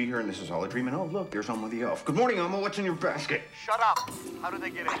body can't be here and this is all a dream, and oh, look, there's Elmo the elf. Good morning, Elmo. What's in your basket? Shut up. How did they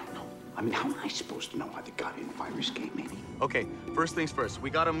get in? I don't know. I mean, how am I supposed to know how they got in? Fire escape, maybe? Okay, first things first. We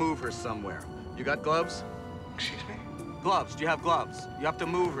gotta move her somewhere. You got gloves? Excuse me? Gloves. Do you have gloves? You have to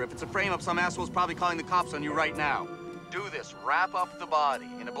move her. If it's a frame-up, some asshole's probably calling the cops on you right now. Do this. Wrap up the body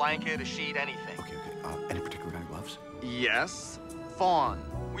in a blanket, a sheet, anything. Okay. Any particular kind of gloves? Yes. Fawn.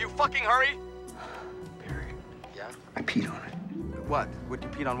 Will you fucking hurry? Barry. Yeah? I peed on it. What? Would you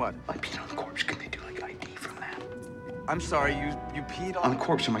peed on what? I peed on the corpse. Can they do like ID from that? I'm sorry, you peed On the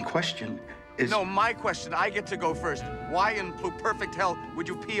corpse, and my question is... No, my question. I get to go first. Why in perfect hell would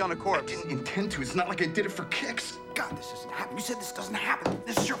you pee on a corpse? I didn't intend to. It's not like I did it for kicks. God, this isn't happening. You said this doesn't happen.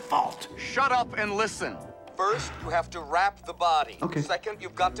 This is your fault. Shut up and listen. First, you have to wrap the body. Okay. Second,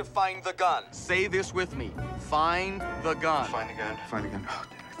 you've got to find the gun. Say this with me. Find the gun. Find the gun. Find the gun. Oh,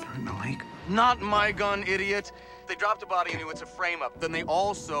 did I throw it in the lake? Not my gun, idiot. They dropped a body and knew it's a frame-up. Then they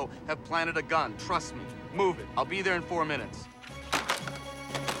also have planted a gun. Trust me. Move it. I'll be there in 4 minutes.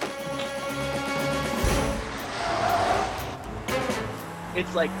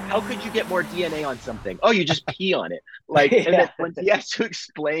 It's like, how could you get more DNA on something? Oh, you just pee on it. Like, and then when he has to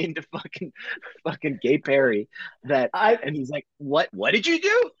explain to fucking Gay Perry that, and he's like, what did you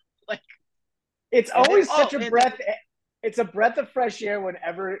do? Like, it's always such a breath. It's a breath of fresh air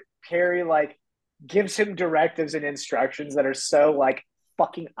whenever Perry like gives him directives and instructions that are so like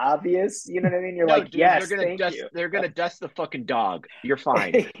fucking obvious. You know what I mean? You're no, like, dude, yes, they're gonna dust the fucking dog. You're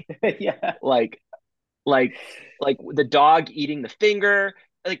fine. Yeah. Like the dog eating the finger.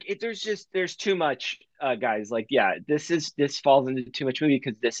 Like there's too much, guys. Like, yeah, this falls into too much movie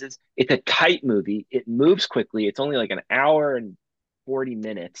because it's a tight movie. It moves quickly. It's only like an hour and 40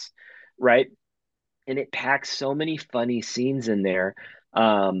 minutes, right? And it packs so many funny scenes in there.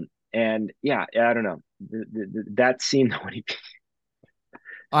 And yeah, I don't know. That scene when he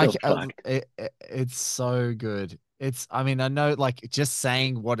it's so good. I mean, I know like just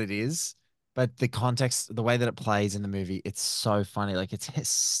saying what it is, but the context, the way that it plays in the movie, it's so funny. Like it's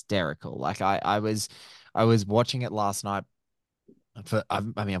hysterical. Like I was watching it last night. I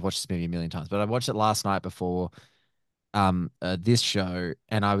mean, I've watched this movie a million times, but I watched it last night before this show,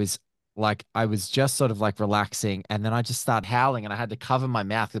 and I was just sort of like relaxing, and then I just started howling, and I had to cover my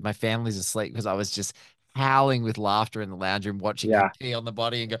mouth because my family's asleep because I was just howling with laughter in the lounge room, watching him pee on the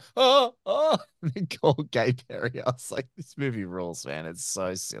body and go, oh, and then call Gay Perry. I was like, this movie rules, man. It's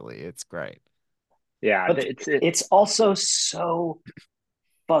so silly. It's great. Yeah, but it's also so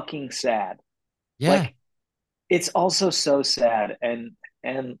fucking sad. Yeah, like, it's also so sad, and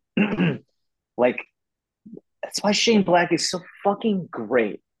like that's why Shane Black is so fucking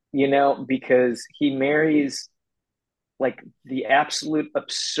great, you know, because he marries like the absolute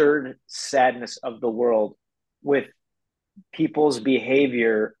absurd sadness of the world with people's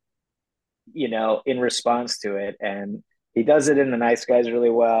behavior, you know, in response to it. And he does it in The Nice Guys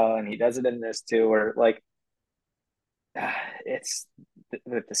really well, and he does it in this too, where like it's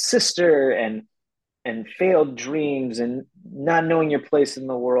the sister and failed dreams and not knowing your place in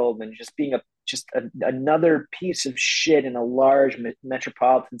the world and just being another piece of shit in a large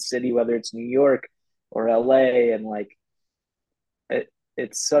metropolitan city, whether it's New York or LA. And like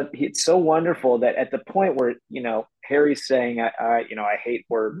it's so wonderful that at the point where, you know, Harry's saying I hate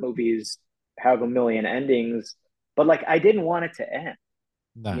where movies have a million endings, but like I didn't want it to end.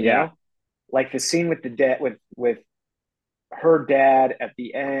 No. You know, like the scene with the dad with her dad at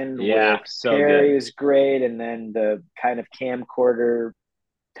the end. Yeah, so Harry good. is great, and then the kind of camcorder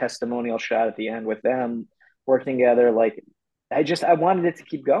testimonial shot at the end with them working together. Like I wanted it to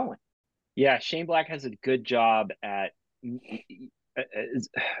keep going. Yeah, Shane Black has a good job at,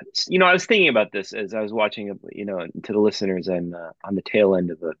 you know, I was thinking about this as I was watching, you know, to the listeners, I'm on the tail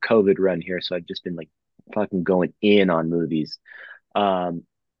end of a COVID run here. So I've just been like fucking going in on movies. I've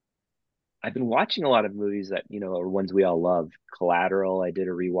been watching a lot of movies that, you know, are ones we all love. Collateral, I did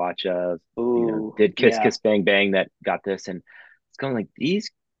a rewatch of. Ooh, you know, did Kiss Kiss Bang Bang that got this. And it's going like, these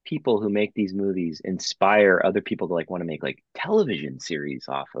people who make these movies inspire other people to like want to make like television series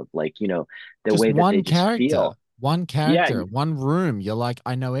off of, like, you know, the Just way that they one just character, feel. one character, one room. You're like,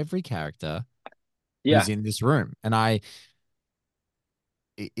 I know every character who's in this room. And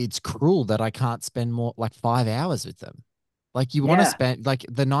it's cruel that I can't spend more like 5 hours with them. Like you want to spend like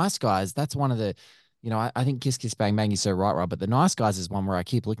The Nice Guys. That's one of the, you know, I think Kiss Kiss Bang Bang is so right, but The Nice Guys is one where I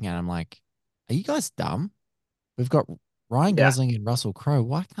keep looking at it, I'm like, are you guys dumb? We've got Ryan Gosling and Russell Crowe.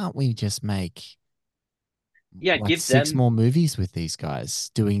 Why can't we just make like give 6 them more movies with these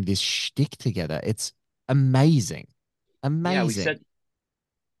guys doing this shtick together? It's amazing. Amazing. Yeah,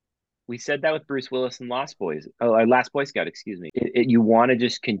 we said that with Bruce Willis and Lost Boys. Oh, Last Boy Scout, excuse me. You want to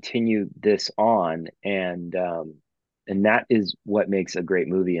just continue this on, and that is what makes a great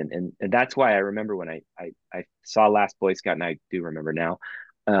movie, and that's why I remember when I saw Last Boy Scout, and I do remember now,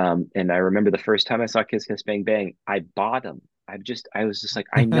 and I remember the first time I saw Kiss Kiss Bang Bang, I bought them. I was just like,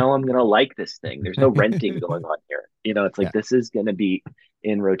 I know I'm gonna like this thing. There's no renting going on here. You know, it's like this is gonna be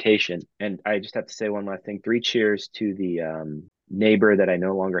in rotation. And I just have to say one last thing. 3 cheers to the neighbor that I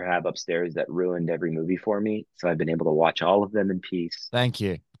no longer have upstairs that ruined every movie for me. So I've been able to watch all of them in peace. Thank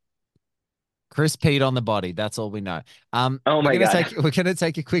you. Chris peed on the body. That's all we know. Oh my God. We're gonna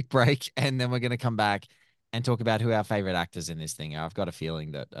take a quick break, and then we're gonna come back and talk about who our favorite actors in this thing are. I've got a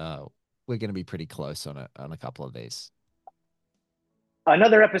feeling that we're gonna be pretty close on a couple of these.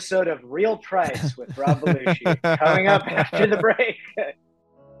 Another episode of Real Price with Rob Belushi coming up after the break.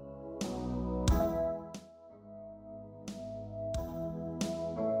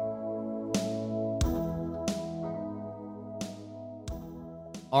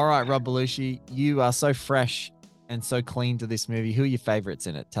 All right, Rob Belushi, you are so fresh and so clean to this movie. Who are your favorites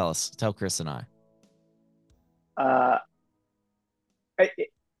in it? Tell Chris and I.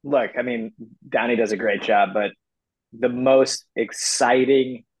 Look, I mean, Downey does a great job, but the most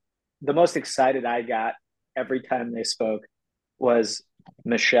excited I got every time they spoke was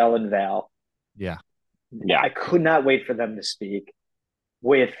Michelle and Val. Yeah. I could not wait for them to speak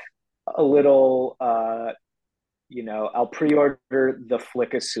with a little, I'll pre-order the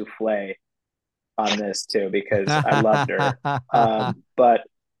Flicka souffle on this too, because I loved her. But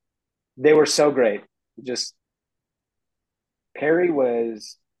they were so great. Just Perry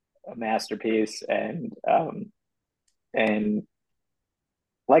was a masterpiece. And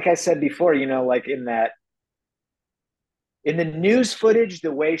like I said before, like in the news footage,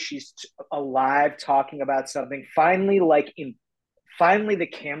 the way she's alive talking about something, finally the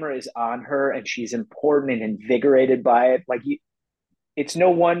camera is on her and she's important and invigorated by it. Like it's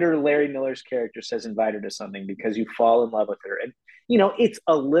no wonder Larry Miller's character says invite her to something, because you fall in love with her. And, it's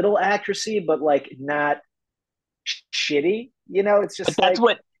a little actressy, but like not shitty, it's just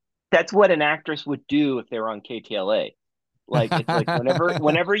that's what an actress would do if they were on KTLA. Like, it's like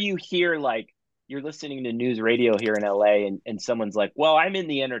whenever you hear, like, you're listening to news radio here in LA and someone's like, well, I'm in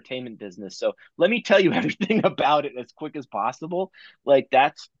the entertainment business, so let me tell you everything about it as quick as possible. Like,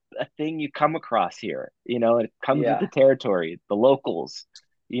 that's a thing you come across here, and it comes with the territory, the locals,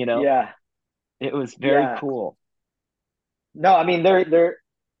 Yeah. It was very cool. No, I mean, they're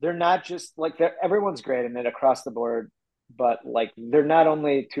not just like, everyone's great in it across the board, but like, they're not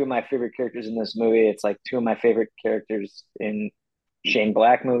only 2 of my favorite characters in this movie, it's like 2 of my favorite characters in Shane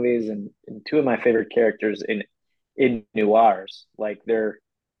Black movies, and 2 of my favorite characters in noirs. Like they're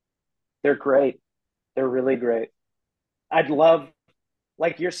great. They're really great. I'd love,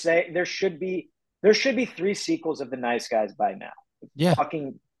 like you're saying, there should be 3 sequels of The Nice Guys by now. Yeah.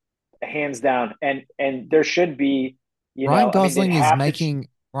 Fucking hands down. And there should be, Ryan Gosling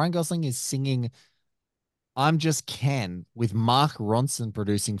Ryan Gosling is singing I'm Just Ken with Mark Ronson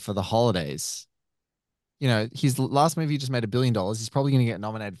producing for the holidays. His last movie just made $1 billion. He's probably going to get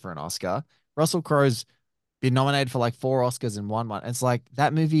nominated for an Oscar. Russell Crowe's been nominated for like 4 Oscars and won one. It's like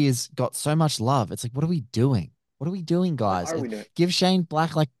that movie has got so much love. It's like, what are we doing? What are we doing, guys? What are we doing? Give Shane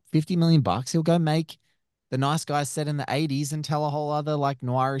Black like $50 million. He'll go make The Nice Guys set in the 80s and tell a whole other like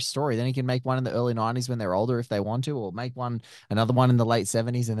noirish story. Then he can make one in the early 90s when they're older if they want to, or make another one in the late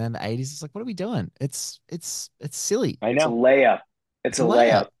 70s and then the 80s. It's like, what are we doing? It's silly. I know. It's a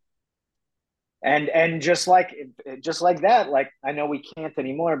layup. And just like that, like, I know we can't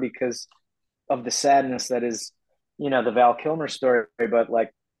anymore because of the sadness that is, the Val Kilmer story, but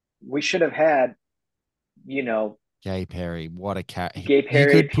like, we should have had, Gay Perry, what a cat. Gay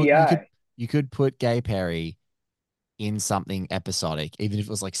Perry PI. You could put Gay Perry in something episodic, even if it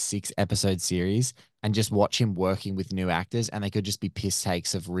was like 6-episode series, and just watch him working with new actors, and they could just be piss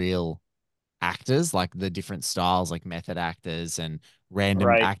takes of real actors, like the different styles, like method actors and random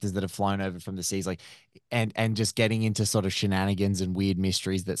Right. actors that have flown over from the seas, like, and just getting into sort of shenanigans and weird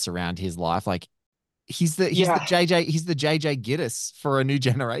mysteries that surround his life. Like he's the JJ Gittes for a new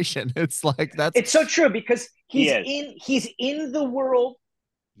generation. It's like It's so true because He he's in the world,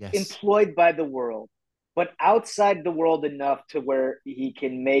 employed by the world, but outside the world enough to where he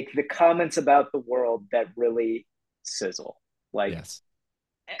can make the comments about the world that really sizzle. Like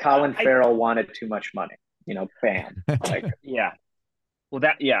Colin Farrell wanted too much money, bam. Like yeah. Well,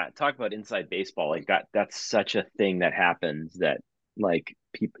 talk about inside baseball. Like that's such a thing that happens that like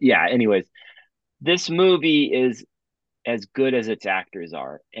people, anyways, this movie is as good as its actors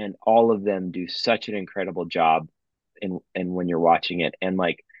are, and all of them do such an incredible job and when you're watching it. And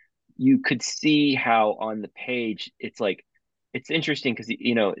like you could see how on the page it's interesting because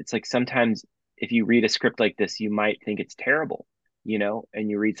it's like sometimes if you read a script like this, you might think it's terrible, and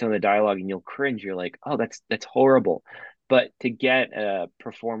you read some of the dialogue and you'll cringe. You're like, oh, that's horrible. But to get a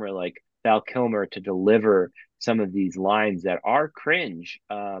performer like Val Kilmer to deliver some of these lines that are cringe,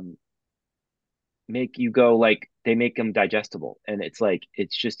 make you go like they make them digestible, and it's like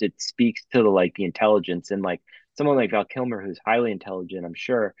it speaks to the intelligence, and like someone like Val Kilmer who's highly intelligent, I'm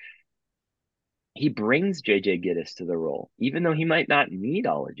sure he brings JJ Gittes to the role, even though he might not need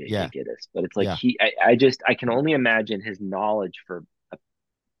all of JJ Gittes. But it's like I can only imagine his knowledge for a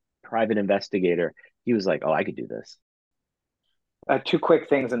private investigator. He was like, oh, I could do this. Two quick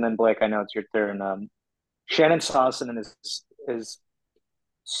things, and then Blake, I know it's your turn. Shannon Sossanen is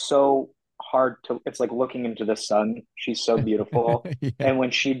so hard to. It's like looking into the sun. She's so beautiful, and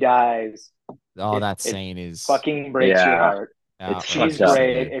when she dies, that scene is fucking breaks your heart. She's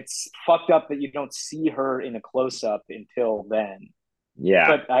great. Up. It's fucked up that you don't see her in a close up until then. Yeah,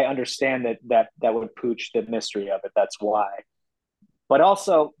 but I understand that would pooch the mystery of it. That's why. But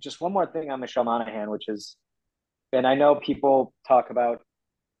also, just one more thing on Michelle Monaghan, which is, and I know people talk about,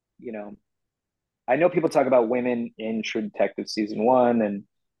 women in True Detective season 1 and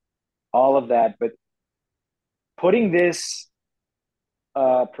all of that, but putting this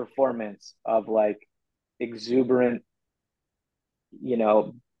performance of like exuberant,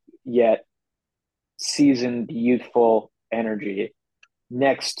 yet seasoned, youthful energy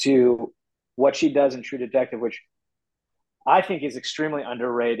next to what she does in True Detective, which I think is extremely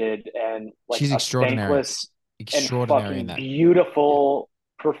underrated and like she's extraordinary and fucking beautiful,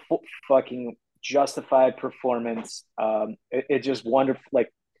 fucking justified performance. It's just wonderful.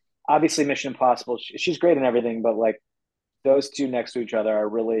 Like, obviously, Mission Impossible. She's great in everything, but like those two next to each other are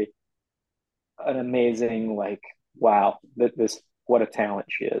really an amazing. Like, wow, what a talent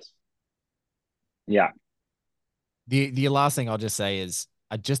she is. Yeah. The last thing I'll just say is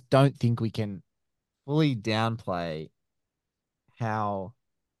I just don't think we can fully downplay how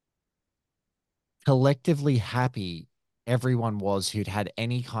collectively happy everyone was who'd had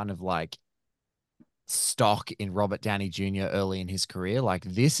any kind of like stock in Robert Downey Jr. early in his career. Like,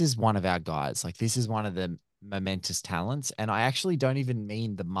 this is one of our guys. Like, this is one of the momentous talents. And I actually don't even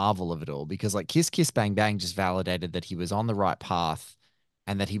mean the marvel of it all, because like Kiss Kiss Bang Bang just validated that he was on the right path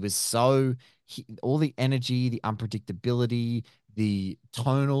and that he was all the energy, the unpredictability, the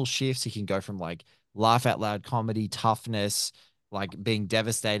tonal shifts. He can go from like laugh out loud comedy, toughness, like being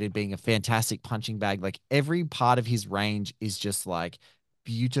devastated, being a fantastic punching bag. Like, every part of his range is just like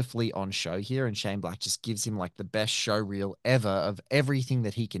beautifully on show here, and Shane Black just gives him like the best show reel ever of everything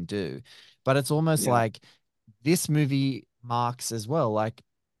that he can do. But it's almost like this movie marks as well, like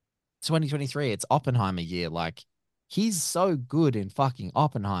 2023, it's Oppenheimer year. Like, he's so good in fucking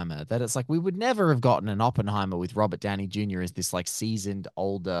Oppenheimer that it's like we would never have gotten an Oppenheimer with Robert Downey Jr. as this like seasoned,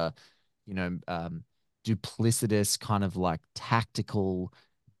 older, duplicitous kind of like tactical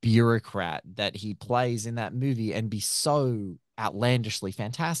bureaucrat that he plays in that movie, and be so outlandishly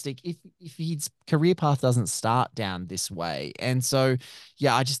fantastic if his career path doesn't start down this way. And so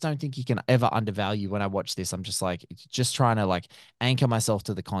I just don't think you can ever undervalue. When I watch this, I'm just like trying to like anchor myself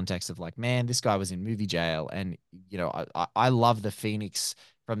to the context of like, man, this guy was in movie jail. And I love the Phoenix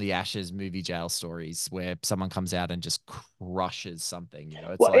from the Ashes movie jail stories where someone comes out and just crushes something.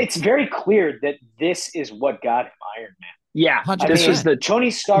 It's very clear that this is what got him Iron Man. Yeah, this was the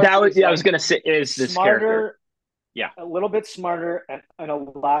Tony Stark. That was, I was gonna say, is this smarter, character? Yeah, a little bit smarter and a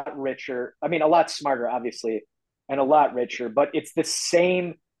lot richer. I mean, a lot smarter, obviously, and a lot richer. But it's the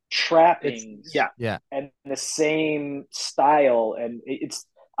same trappings, and the same style. And it's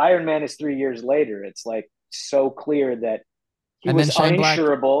Iron Man is 3 years later. It's like so clear that he was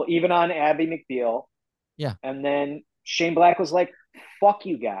uninsurable, even on Abby McBeal. Yeah, and then Shane Black was like, "Fuck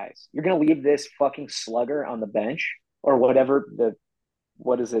you guys! You're gonna leave this fucking slugger on the bench or whatever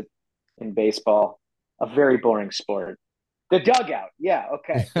what is it? in baseball, a very boring sport. The dugout. Yeah,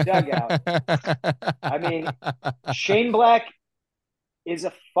 okay. The dugout. I mean, Shane Black is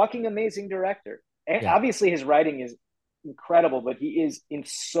a fucking amazing director. And obviously his writing is incredible, but he is in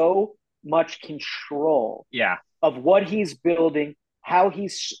so much control of what he's building, how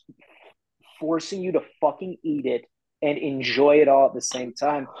he's forcing you to fucking eat it and enjoy it all at the same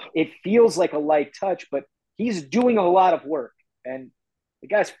time. It feels like a light touch, but he's doing a lot of work, and the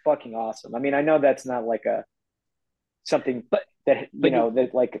guy's fucking awesome. I mean, I know that's not like something that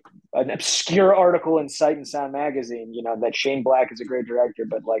like an obscure article in Sight and Sound magazine, that Shane Black is a great director,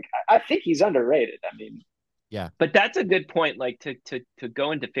 but like I think he's underrated. I mean, yeah, but that's a good point. Like to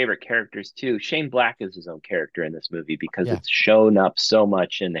go into favorite characters too. Shane Black is his own character in this movie because it's shown up so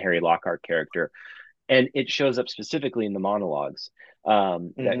much in the Harry Lockhart character, and it shows up specifically in the monologues.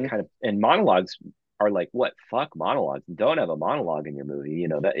 That kind of, and monologues are like, what fuck monologues? Don't have a monologue in your movie.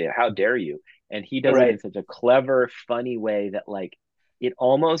 That, how dare you? And he does it in such a clever, funny way that like it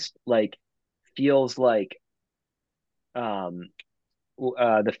almost like feels like the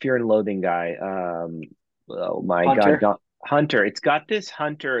Fear and Loathing guy. Oh my Hunter. God, Hunter. It's got this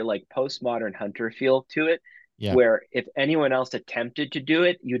Hunter, like postmodern Hunter feel to it, where if anyone else attempted to do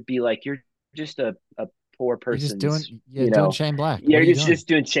it, you'd be like, you're just a poor person. Doing Shane Black. Yeah, you're just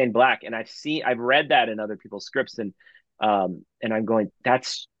doing Shane Black. And I've read that in other people's scripts, and I'm going,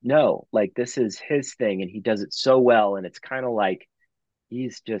 like this is his thing, and he does it so well, and it's kind of like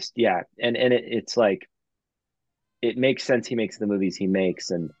he's just it's like it makes sense. He makes the movies he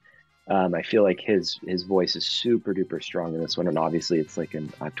makes, and I feel like his voice is super duper strong in this one, and obviously it's like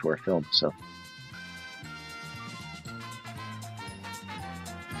an auteur film, so.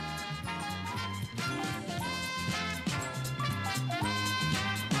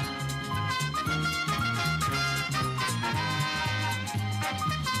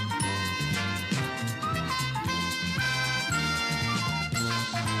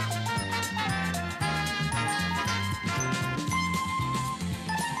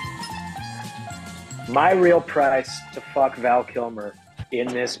 My real price to fuck Val Kilmer in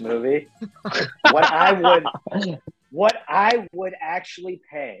this movie, what I would actually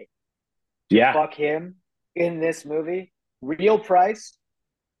pay to fuck him in this movie, real price,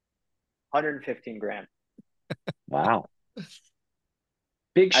 $115,000. Wow.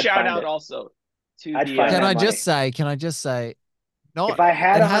 Big shout out also to the. Can I just say, not if I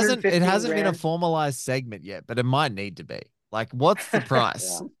had it hasn't been a formalized segment yet, but it might need to be. Like, what's the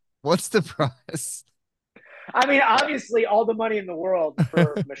price? What's the price? I mean, obviously, all the money in the world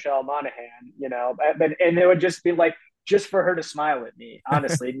for Michelle Monaghan, and it would just be like, just for her to smile at me.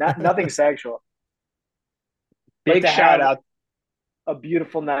 Honestly, nothing sexual. Big shout out. A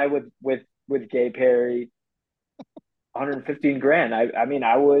beautiful night with Gay Perry. $115,000. I mean,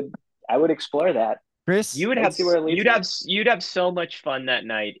 I would explore that. Chris, you'd have so much fun that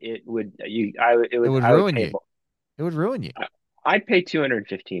night. It would ruin you. It would ruin you. I'd pay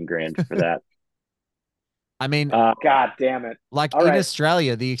 $215,000 for that. I mean, God damn it! Like in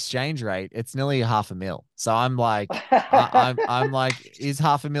Australia, the exchange rate, it's nearly $500,000. So I'm like, I'm like, is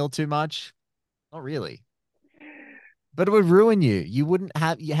 $500,000 too much? Not really. But it would ruin you. You wouldn't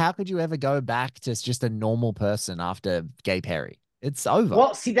have. How could you ever go back to just a normal person after Gay Perry? It's over.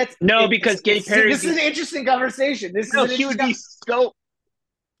 Well, see, because Gay Perry. This is an interesting conversation. He would be so.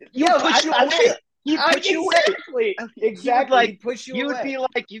 He'd push you away. He'd put you away. Exactly. He'd push you away.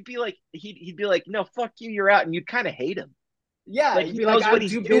 He'd be like, no, fuck you, you're out, and you'd kind of hate him. Yeah, like, he knows what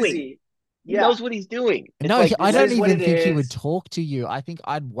he's doing. He knows what he's doing. No, I don't even think he would talk to you. I think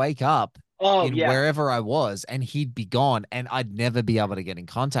I'd wake up wherever I was, and he'd be gone, and I'd never be able to get in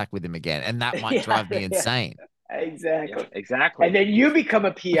contact with him again, and that might drive me insane. Exactly. Yeah, exactly. And then you become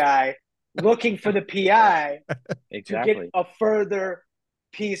a PI looking for the PI to get a further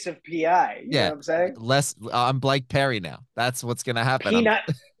piece of PI. You know what I'm saying? I'm Blake Perry now. That's what's going to happen.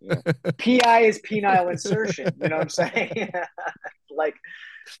 PI is penile insertion. You know what I'm saying? Like,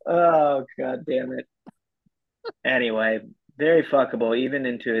 oh, God damn it. Anyway, very fuckable, even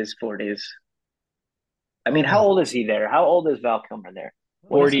into his 40s. I mean, how old is he there? How old is Val Kilmer there?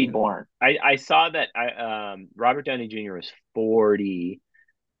 40 born. I saw that Robert Downey Jr. was 40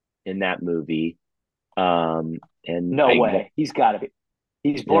 in that movie. And no way. He's got to be.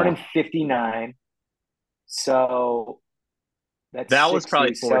 He's born in 59. So that was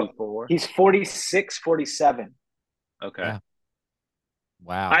probably 44. So he's 46, 47. Okay. Yeah.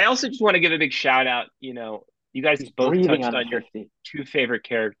 Wow. I also just want to give a big shout out. You guys both touched on your two favorite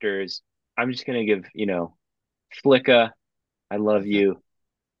characters. I'm just going to give, Flicka, I love you.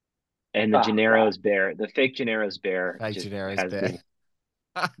 And the Gennaro's bear, the fake Gennaro's bear. Fake Gennaro's bear.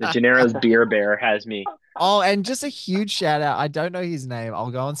 The Gennaro's beer bear has me. Oh, and just a huge shout out. I don't know his name.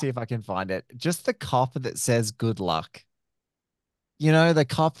 I'll go and see if I can find it. Just the cop that says good luck. You know, the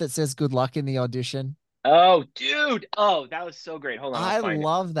cop that says good luck in the audition. Oh, dude. Oh, that was so great. Hold on, I I'll find it.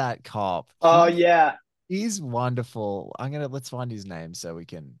 love that cop. Oh yeah. He's wonderful. Let's find his name so we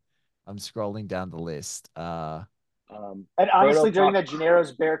can. I'm scrolling down the list. And honestly, during the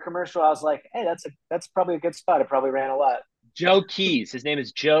Gennaro's bear commercial, I was like, hey, that's probably a good spot. It probably ran a lot. Joe Keys. His name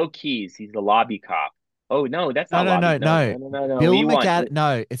is Joe Keys. He's the lobby cop. Oh no, that's not No. no. Bill McAdams.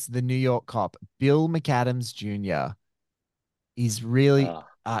 No, it's the New York cop. Bill McAdams Jr. He's really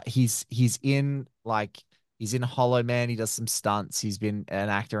he's in Hollow Man. He does some stunts. He's been an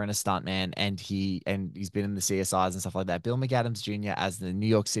actor and a stuntman, and he's been in the CSIs and stuff like that. Bill McAdams Jr. as the New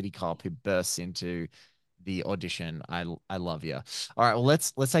York City cop who bursts into the audition. I love you. All right, well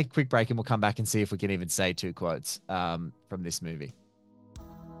let's take a quick break and we'll come back and see if we can even say two quotes from this movie.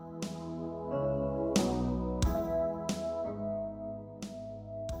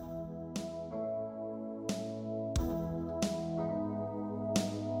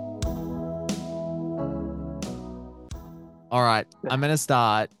 All right, I'm going to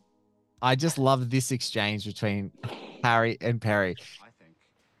start. I just love this exchange between Harry and Perry. I think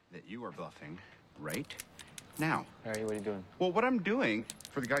that you are bluffing right now. Harry, what are you doing? Well, what I'm doing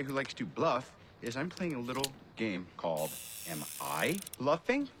for the guy who likes to bluff is I'm playing a little game called Am I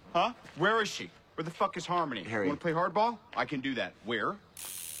Bluffing? Huh? Where is she? Where the fuck is Harmony? Harry. You want to play hardball? I can do that. Where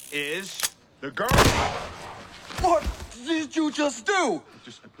is the girl? What did you just do?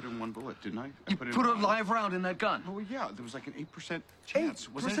 I put in one bullet, didn't I? You put a live round in that gun. Oh, yeah. There was like an 8% chance.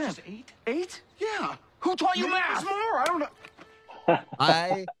 Wasn't it just 8? 8? Yeah. Who taught you Maybe it math? was more. I don't know.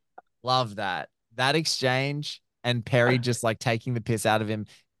 I love that exchange, and Perry just like taking the piss out of him,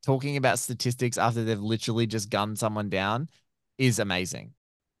 talking about statistics after they've literally just gunned someone down is amazing.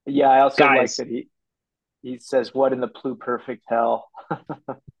 Yeah, I also like that he says, "What in the pluperfect hell?"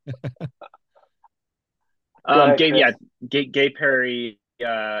 Gay Perry.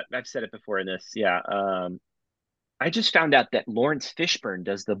 I've said it before in this. Yeah. I just found out that Lawrence Fishburne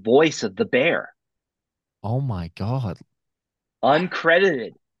does the voice of the bear. Oh my God.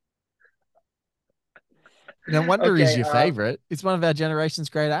 Uncredited. No wonder he's your favorite. It's one of our generation's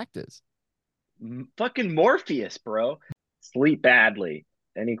great actors. Fucking Morpheus, bro. Sleep badly.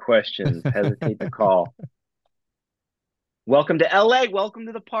 Any questions? Hesitate to call. Welcome to LA. Welcome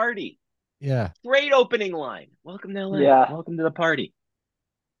to the party. Yeah. Great opening line. Welcome to LA. Yeah. Welcome to the party.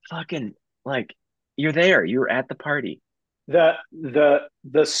 Fucking like you're there. You're at the party. The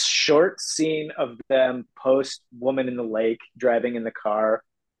short scene of them post Woman in the Lake driving in the car,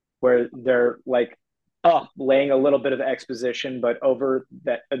 where they're like laying a little bit of exposition, but over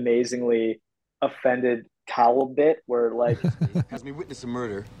that amazingly offended towel bit where like Has me witness a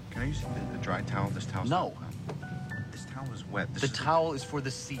murder. Can I use the dry towel? This towel's No. This towel is wet. The towel is for the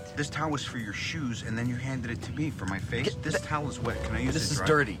seat. This towel was for your shoes, and then you handed it to me for my face. This towel is wet. Can I use This the is dry?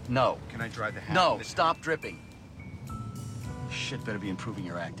 dirty. No. Can I dry the hat? No, stop dripping. Shit better be improving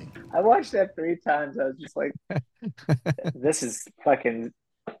your acting. I watched that 3 times. I was just like, this is fucking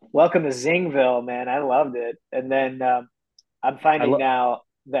welcome to Zingville, man. I loved it. And then I'm finding now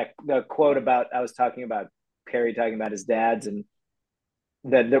that the quote about I was talking about Perry talking about his dad's, and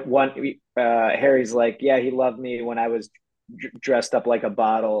the one Harry's like, yeah, he loved me when I was dressed up like a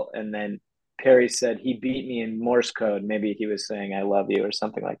bottle, and then Perry said he beat me in Morse code. Maybe he was saying I love you or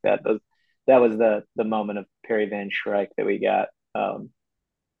something like that. That was the moment of Perry Van Shrike that we got. And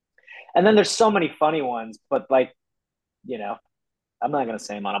then there's so many funny ones, but like, you know, I'm not going to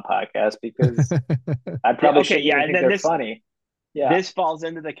say them on a podcast because I probably shouldn't think they're funny. Yeah. This falls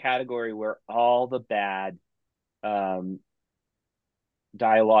into the category where all the bad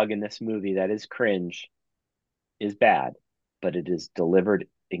dialogue in this movie that is cringe is bad, but it is delivered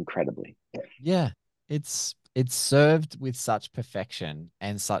incredibly. Yeah. It's served with such perfection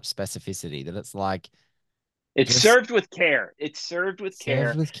and such specificity that it's like it's served with care. It's served with care.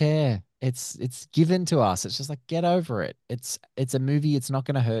 Served with care. It's given to us. It's just like, get over it. It's a movie. It's not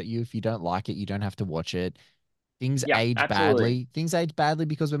going to hurt you. If you don't like it, you don't have to watch it. Things age badly. Things age badly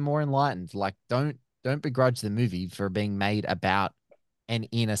because we're more enlightened. Like, don't begrudge the movie for being made about and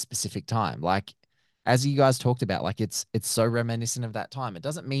in a specific time. Like, as you guys talked about, like it's so reminiscent of that time. It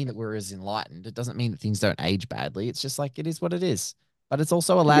doesn't mean that we're as enlightened. It doesn't mean that things don't age badly. It's just like, it is what it is. But it's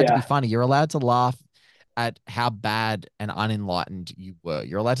also allowed to be funny. You're allowed to laugh at how bad and unenlightened you were.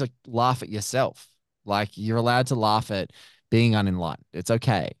 You're allowed to laugh at yourself. Like, you're allowed to laugh at being unenlightened. It's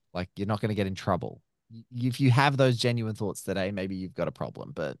okay. Like, you're not going to get in trouble. If you have those genuine thoughts today, maybe you've got a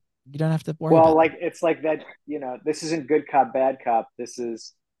problem, but You don't have to worry Well, about like it's like that, this isn't good cop, bad cop. This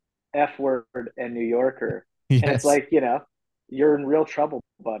is F word and New Yorker. it. And it's Yes. like, you're in real trouble,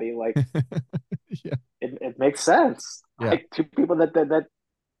 buddy. Like Yeah. it makes sense. Yeah. Like two people that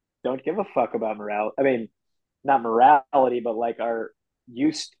don't give a fuck about morality. I mean, not morality, but like are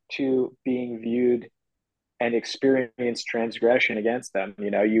used to being viewed and experience transgression against them.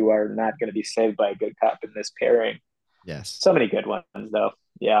 You are not going to be saved by a good cop in this pairing. Yes. So many good ones, though.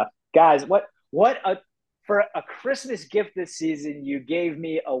 Yeah, guys, for a Christmas gift this season, you gave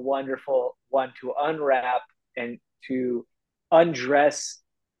me a wonderful one to unwrap and to undress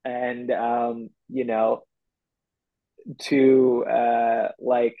and to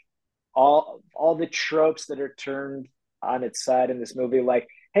like all the tropes that are turned on its side in this movie. Like,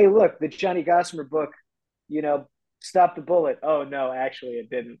 hey, look, the Johnny Gossamer book, stop the bullet. Oh no, actually it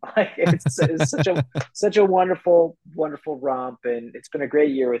didn't. Like it's such a wonderful romp, and it's been a great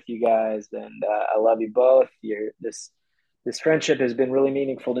year with you guys, and I love you both. This friendship has been really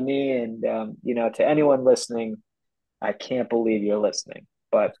meaningful to me, and to anyone listening, I can't believe you're listening.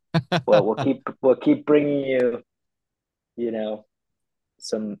 But we'll keep bringing you,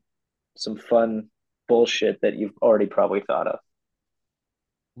 some fun bullshit that you've already probably thought of.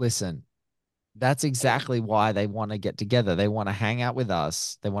 Listen, that's exactly why they want to get together. They want to hang out with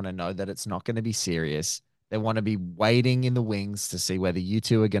us. They want to know that it's not going to be serious. They want to be waiting in the wings to see whether you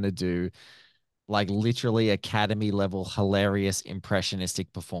two are going to do like literally academy level hilarious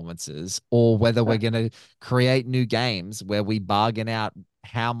impressionistic performances, or whether we're going to create new games where we bargain out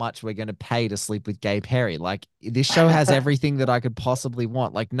how much we're going to pay to sleep with Gabe Perry. Like this show has everything that I could possibly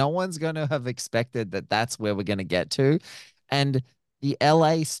want. Like no one's going to have expected that that's where we're going to get to. And the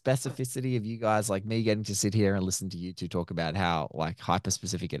LA specificity of you guys, like me getting to sit here and listen to you two talk about how like hyper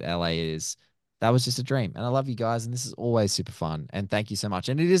specific at LA is, that was just a dream. And I love you guys. And this is always super fun. And thank you so much.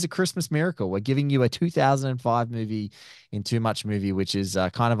 And it is a Christmas miracle. We're giving you a 2005 movie in Too Much Movie, which is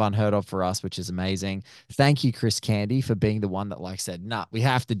kind of unheard of for us, which is amazing. Thank you, Chris Candy, for being the one that like said, nah, we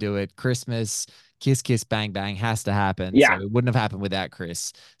have to do it. Christmas, kiss, kiss, bang, bang has to happen. Yeah. So it wouldn't have happened without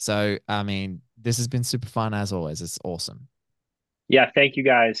Chris. So, I mean, this has been super fun as always. It's awesome. Yeah, thank you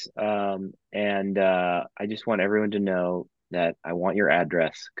guys. And I just want everyone to know that I want your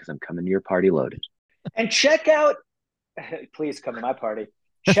address because I'm coming to your party loaded. And check out, please come to my party.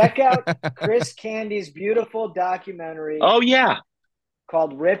 Check out Chris Candy's beautiful documentary. Oh, yeah.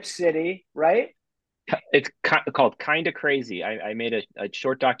 Called Rip City, right? It's called Kinda Crazy. I made a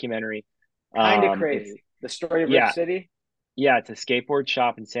short documentary. Kinda Crazy. The story of Rip City? Yeah, it's a skateboard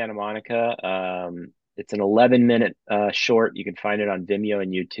shop in Santa Monica. It's an 11-minute short. You can find it on Vimeo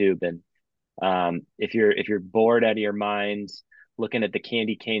and YouTube. And if you're bored out of your minds looking at the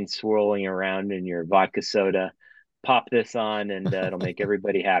candy cane swirling around in your vodka soda, pop this on and it'll make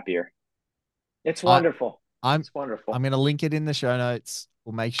everybody happier. It's wonderful. It's wonderful. I'm going to link it in the show notes.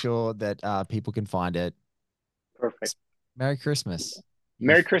 We'll make sure that people can find it. Perfect. Merry Christmas.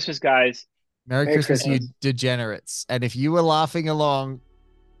 Merry Christmas, guys. Merry Christmas, you degenerates. And if you were laughing along,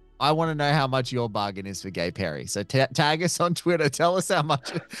 I want to know how much your bargain is for Gay Perry. So tag us on Twitter. Tell us how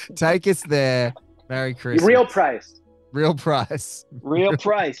much. Take us there. Merry Christmas. Real price. Real price. Real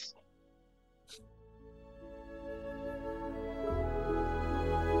price.